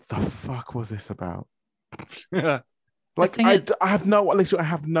what the fuck was this about? I have no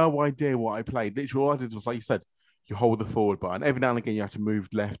idea what I played. Literally, all I did was, like you said, you hold the forward button. Every now and again, you have to move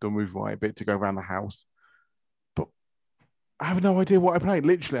left or move right a bit to go around the house. But I have no idea what I played.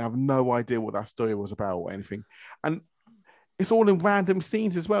 Literally, I have no idea what that story was about or anything. And it's all in random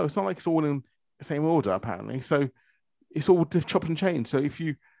scenes as well. It's not like it's all in the same order, apparently. So it's all chopped and changed. So if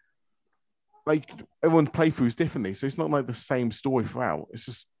you everyone's playthroughs differently, so it's not like the same story throughout. It's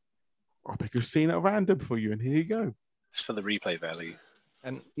just I'll pick a scene at random for you, and here you go. It's for the replay value.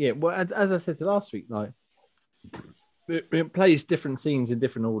 And yeah, well, as I said last week, like it plays different scenes in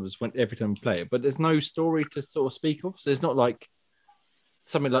different orders every time you play it, but there's no story to sort of speak of. So it's not like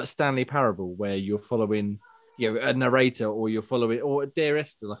something like Stanley Parable where you're following, a narrator, or you're following, or Dear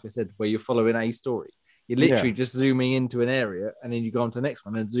Esther, like I said, where you're following a story. You're literally just zooming into an area, and then you go on to the next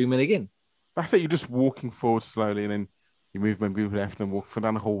one and zoom in again. That's it. You're just walking forward slowly, and then you move left and walk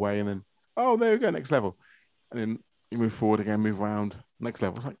down the hallway, and then there we go, next level, and then you move forward again, move around, next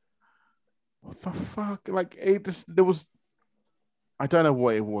level. It's like, what the fuck? Like I don't know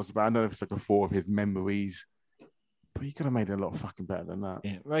what it was about. I know it's like a thought of his memories, but you could have made it a lot fucking better than that.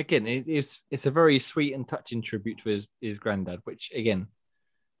 Yeah, well, again, it's a very sweet and touching tribute to his granddad, which again,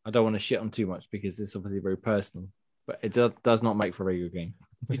 I don't want to shit on too much because it's obviously very personal, but it does not make for a very good game.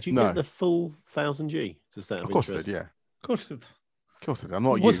 Did you get the full 1000 G? Of course I did, yeah. Of course it. Of course I did. I'm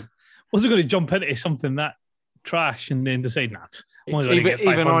not you. Was it going to jump into something that trash and then decide, nah, I'm only going to get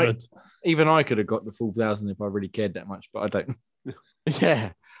 500? Even I could have got the full 1,000 if I really cared that much, but I don't.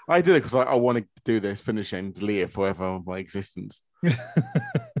 Yeah, I did it because I wanted to do this, finish it, and delete it forever of my existence.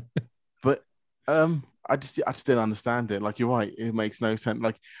 But I just didn't understand it. Like, you're right, it makes no sense.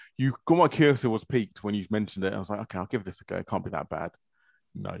 Like, you got my curiosity was piqued when you mentioned it. I was like, okay, I'll give this a go. It can't be that bad.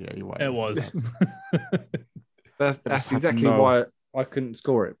 No, yeah, you're right. It was. That's exactly why I couldn't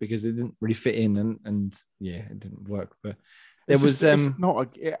score it, because it didn't really fit in, and it didn't work. But there was it's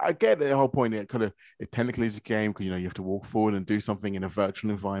not. I get the whole point. It technically is a game because you have to walk forward and do something in a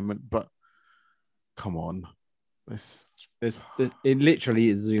virtual environment. But come on, it literally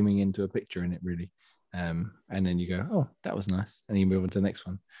is zooming into a picture in it, really. And then you go, oh, that was nice, and you move on to the next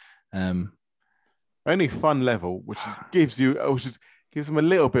one. Only fun level, which gives them a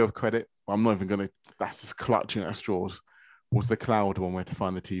little bit of credit. I'm not even gonna. That's just clutching at straws. Was the cloud one where to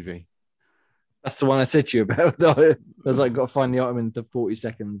find the TV? That's the one I said to you about. I was like, got to find the item in 40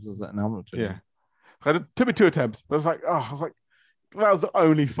 seconds. I was like, no, I'm not doing it. It took me 2 attempts. But that was the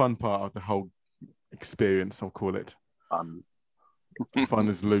only fun part of the whole experience. I'll call it fun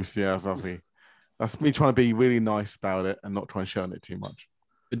is loose. Yeah, that's me trying to be really nice about it and not trying to show it too much.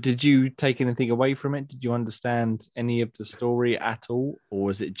 But did you take anything away from it? Did you understand any of the story at all, or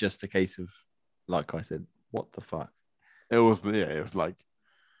was it just a case of, like I said, what the fuck? It was like,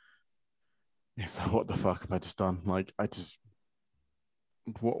 yes, what the fuck have I just done? Like,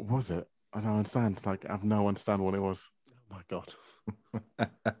 What was it? I don't understand. Like, I have no understand what it was. Oh my god.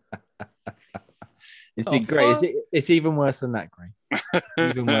 It's Oh, great. fuck. It's even worse than that, Gray.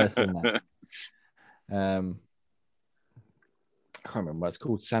 Even worse than that. I can't remember what it's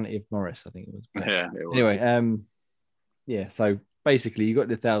called. Sanity of Morris, I think it was. But Yeah, it was. anyway, yeah. So basically, you got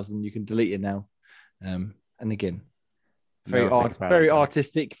the 1,000. You can delete it now. And again, very Never think about very it again.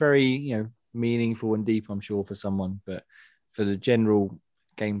 artistic, very meaningful and deep. I'm sure for someone, but for the general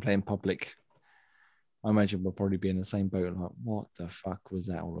game playing public, I imagine we'll probably be in the same boat. Like, what the fuck was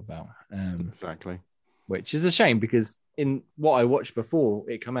that all about? Exactly. Which is a shame because in what I watched before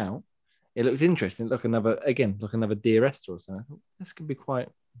it come out, it looked interesting. Look another Dear Esther or something. I thought this could be quite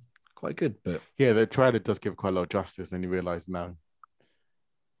good, but Yeah, the trailer does give quite a lot of justice. Then you realise, no,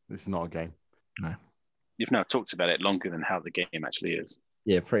 this is not a game. no, You've now talked about it longer than how the game actually is.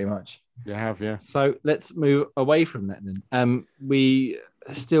 yeah, pretty much. You have, yeah. So let's move away from that then. We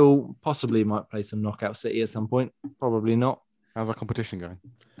still possibly might play some Knockout City at some point. Probably not. How's our competition going?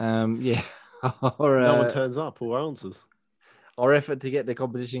 Yeah. Or, No one turns up or answers. our effort to get the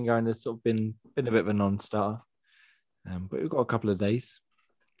competition going has sort of been a bit of a non-starter. But we've got a couple of days.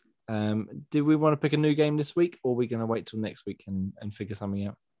 Do we want to pick a new game this week, or are we going to wait till next week and figure something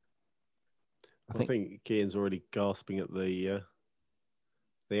out? I think Kian's already gasping at the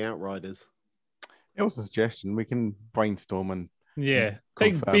Outriders. It was a suggestion. We can brainstorm and Yeah. I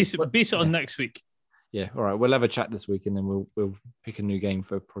think confirm. base it on Yeah. next week. Yeah, all right. We'll have a chat this week, and then we'll pick a new game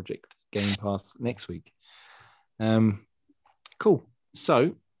for Project Game Pass next week. Cool.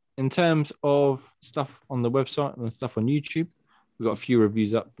 So, in terms of stuff on the website and stuff on YouTube, we've got a few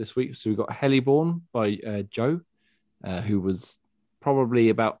reviews up this week. So we've got Heliborn by Joe, who was probably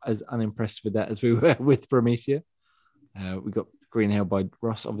about as unimpressed with that as we were with Prometheus. We got Green Hell by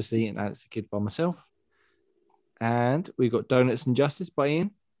Ross, obviously, and Alex the Kid by myself. And we got Donuts and Justice by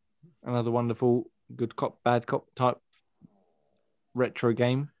Ian. Another wonderful good cop, bad cop type retro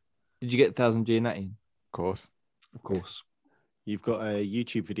game. Did you get 1000G in that, Ian? Of course. Of course. You've got a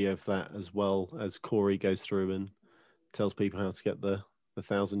YouTube video of that as well, as Corey goes through and tells people how to get the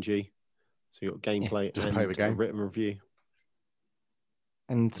 1000G. So you've got gameplay just and play the game. a written review.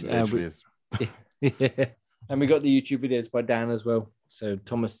 And It literally is. yeah. And we got the YouTube videos by Dan as well. So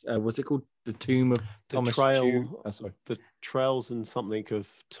Thomas, what's it called? The Tomb of The Thomas Trail, Chew. Oh, sorry. the Trails and something of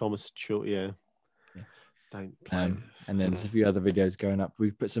Thomas Chu. Yeah. Yeah. Don't play. it. And then there's a few other videos going up.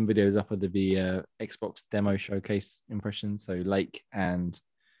 We've put some videos up of the Xbox demo showcase impressions. So Lake and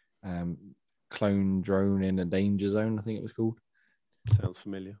Clone Drone in a Danger Zone, I think it was called. Sounds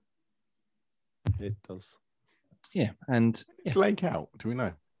familiar. It does. Yeah. And It's Lake out. Do we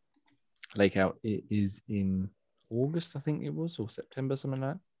know? Lake Out it is in August, I think it was, or September, something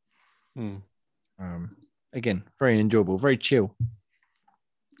like that. Again, very enjoyable, very chill.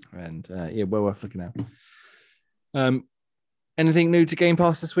 And yeah, well worth looking at. Anything new to Game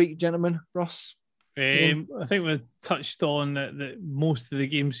Pass this week, gentlemen? Ross? I think we touched on that most of the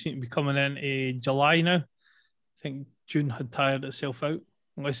games seem to be coming in July now. I think June had tired itself out,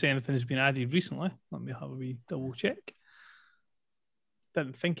 unless anything has been added recently. Let me have a wee double check.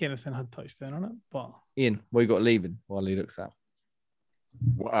 Didn't think anything had touched down on it, but Ian, what you got leaving while he looks out?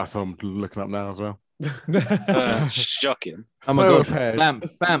 What else I'm looking up now as well. Shocking. Oh my So god. prepared.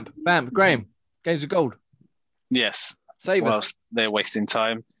 Vamp, Graham, Games of Gold. Yes. Save us. Whilst they're wasting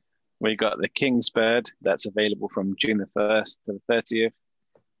time, we got the King's Bird that's available from June the 1st to the 30th.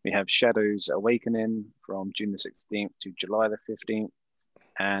 We have Shadows Awakening from June the 16th to July the 15th,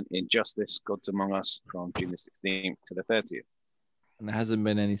 and Injustice: Gods Among Us from June the 16th to the 30th. And there hasn't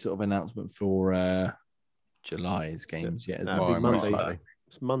been any sort of announcement for July's games yet. has That'd there? be most Monday. likely.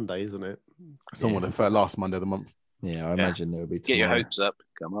 It's Monday, isn't it? Someone the last Monday of the month. Yeah, I imagine there will be Get your tomorrow. hopes up.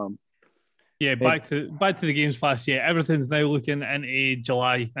 Come on. yeah, back to the Games Pass. Yeah, everything's now looking into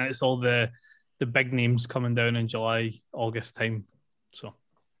July, and it's all the big names coming down in July, August time. So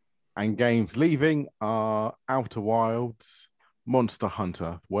And games leaving are Outer Wilds, Monster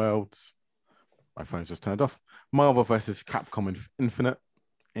Hunter Worlds. My phone's just turned off. Marvel vs. Capcom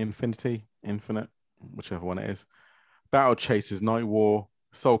Infinity, whichever one it is. Battle Chasers Night War,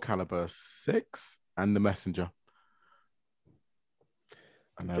 Soul Calibur 6, and The Messenger.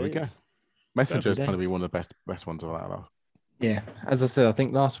 And there we go. Messenger is going to be one of the best ones of that lot. Yeah, as I said, I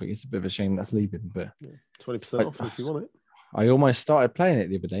think last week it's a bit of a shame that's leaving, but 20% off if you want it. I almost started playing it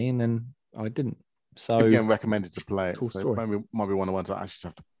the other day and then I didn't. So You're getting recommended to play it, Cool so story. it might be one of the ones I actually just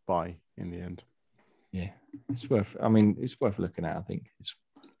have to buy in the end. yeah, it's worth. I mean, it's worth looking at. I think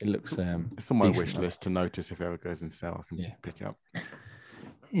it looks. It's on my decent wish enough. list to notice if it ever goes in sale. I can Yeah. pick it up.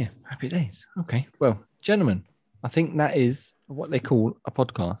 Yeah, happy days. Okay, well, gentlemen, I think that is what they call a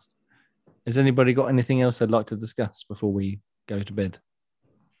podcast. Has anybody got anything else they'd like to discuss before we go to bed?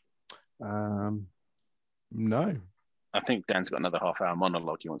 No. I think Dan's got another half-hour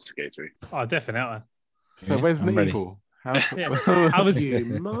monologue he wants to go through. Oh, definitely. So Yeah, Resident I'm ready. Evil. I was You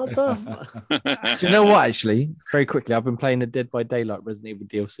motherfucker. Do you know what? Actually, very quickly, I've been playing the Dead by Daylight Resident Evil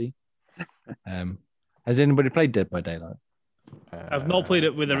DLC. Has anybody played Dead by Daylight? I've not played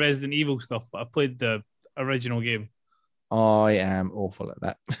it with the Resident Evil stuff, but I've played the original game. I am awful at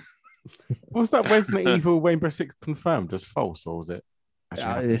that. Was that Resident Evil Rainbow Six confirmed as false, or was it?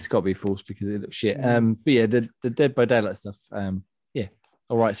 It's got to be false because it looks shit. But yeah, the Dead by Daylight stuff. Yeah,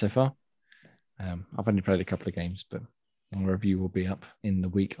 all right so far. I've only played a couple of games, but my review will be up in the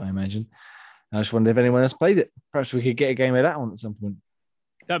week, I imagine. I just wondered if anyone else played it. Perhaps we could get a game of that on at some point.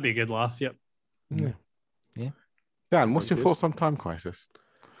 That'd be a good laugh. Yep. Yeah. Dan, what's your thoughts on Time Crisis?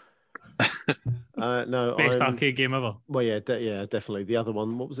 No, Best arcade game ever. Well, yeah, definitely. The other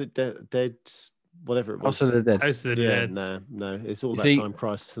one, what was it? Dead, whatever it was. House of the Dead. House of the Yeah, Dead. no, it's all You that see- Time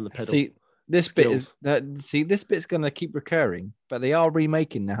Crisis and the pedal. See, this bit is skills. this bit's going to keep recurring, but they are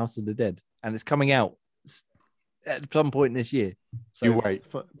remaking the House of the Dead, and it's coming out at some point this year. So You wait.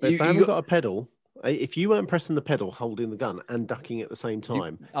 But You- if you they haven't got- got a pedal, if you weren't pressing the pedal, holding the gun, and ducking at the same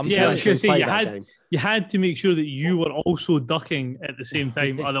time, I'm did Yeah, I you was telling gonna actually say, play you that had- game? You had to make sure that you were also ducking at the same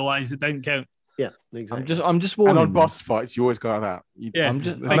time, otherwise it didn't count. Yeah, exactly. I'm just And warning. on you. boss fights, you always go like that. Yeah, I'm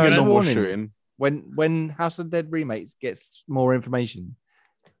just, There's I'm no just normal warning you. shooting. When House of the Dead remakes gets more information,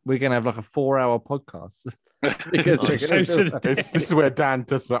 we're gonna have like a 4-hour podcast. Because Nice. they're gonna House do of the that. This is where Dan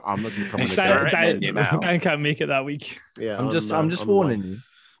does that. I'm not going to come on It's the Dan- show. Dan- you now. Dan can't make it that week. Yeah, I'm just on warning you.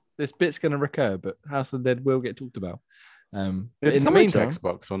 This bit's gonna recur, but House of the Dead will get talked about. But Did it in the come into meantime,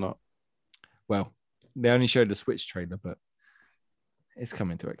 Xbox or not? well, they only showed the Switch trailer, but it's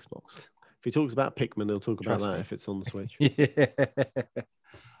coming to Xbox. If he talks about Pikmin, he'll talk about Trust that me. if it's on the Switch. Yeah,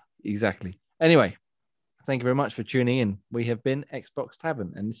 exactly. Anyway, thank you very much for tuning in. We have been Xbox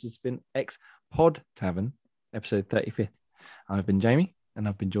Tavern, and this has been X Pod Tavern, episode 35th. I've been Jamie, and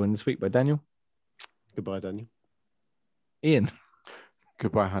I've been joined this week by Daniel, Goodbye, Daniel. Ian,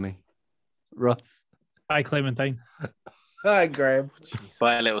 Goodbye, honey. Ross, Hi, Clementine. hi, Graham.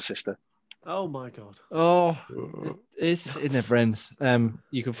 Bye, little sister. Oh my god. Oh, it's in their friends.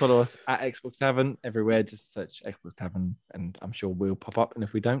 You can follow us at Xbox Tavern everywhere. Just search Xbox Tavern, and I'm sure we'll pop up. And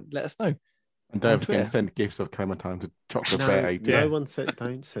if we don't, let us know. And don't On forget Twitter. to send gifts of Clementine to Chocolate No, Bear 18. no one said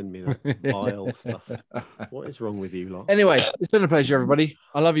don't send me that vile stuff. What is wrong with you lot? Anyway, it's been a pleasure, everybody.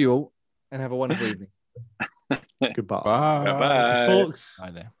 I love you all, and have a wonderful evening. Goodbye. Bye. Bye-bye. Folks.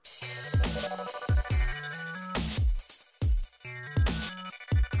 Bye there.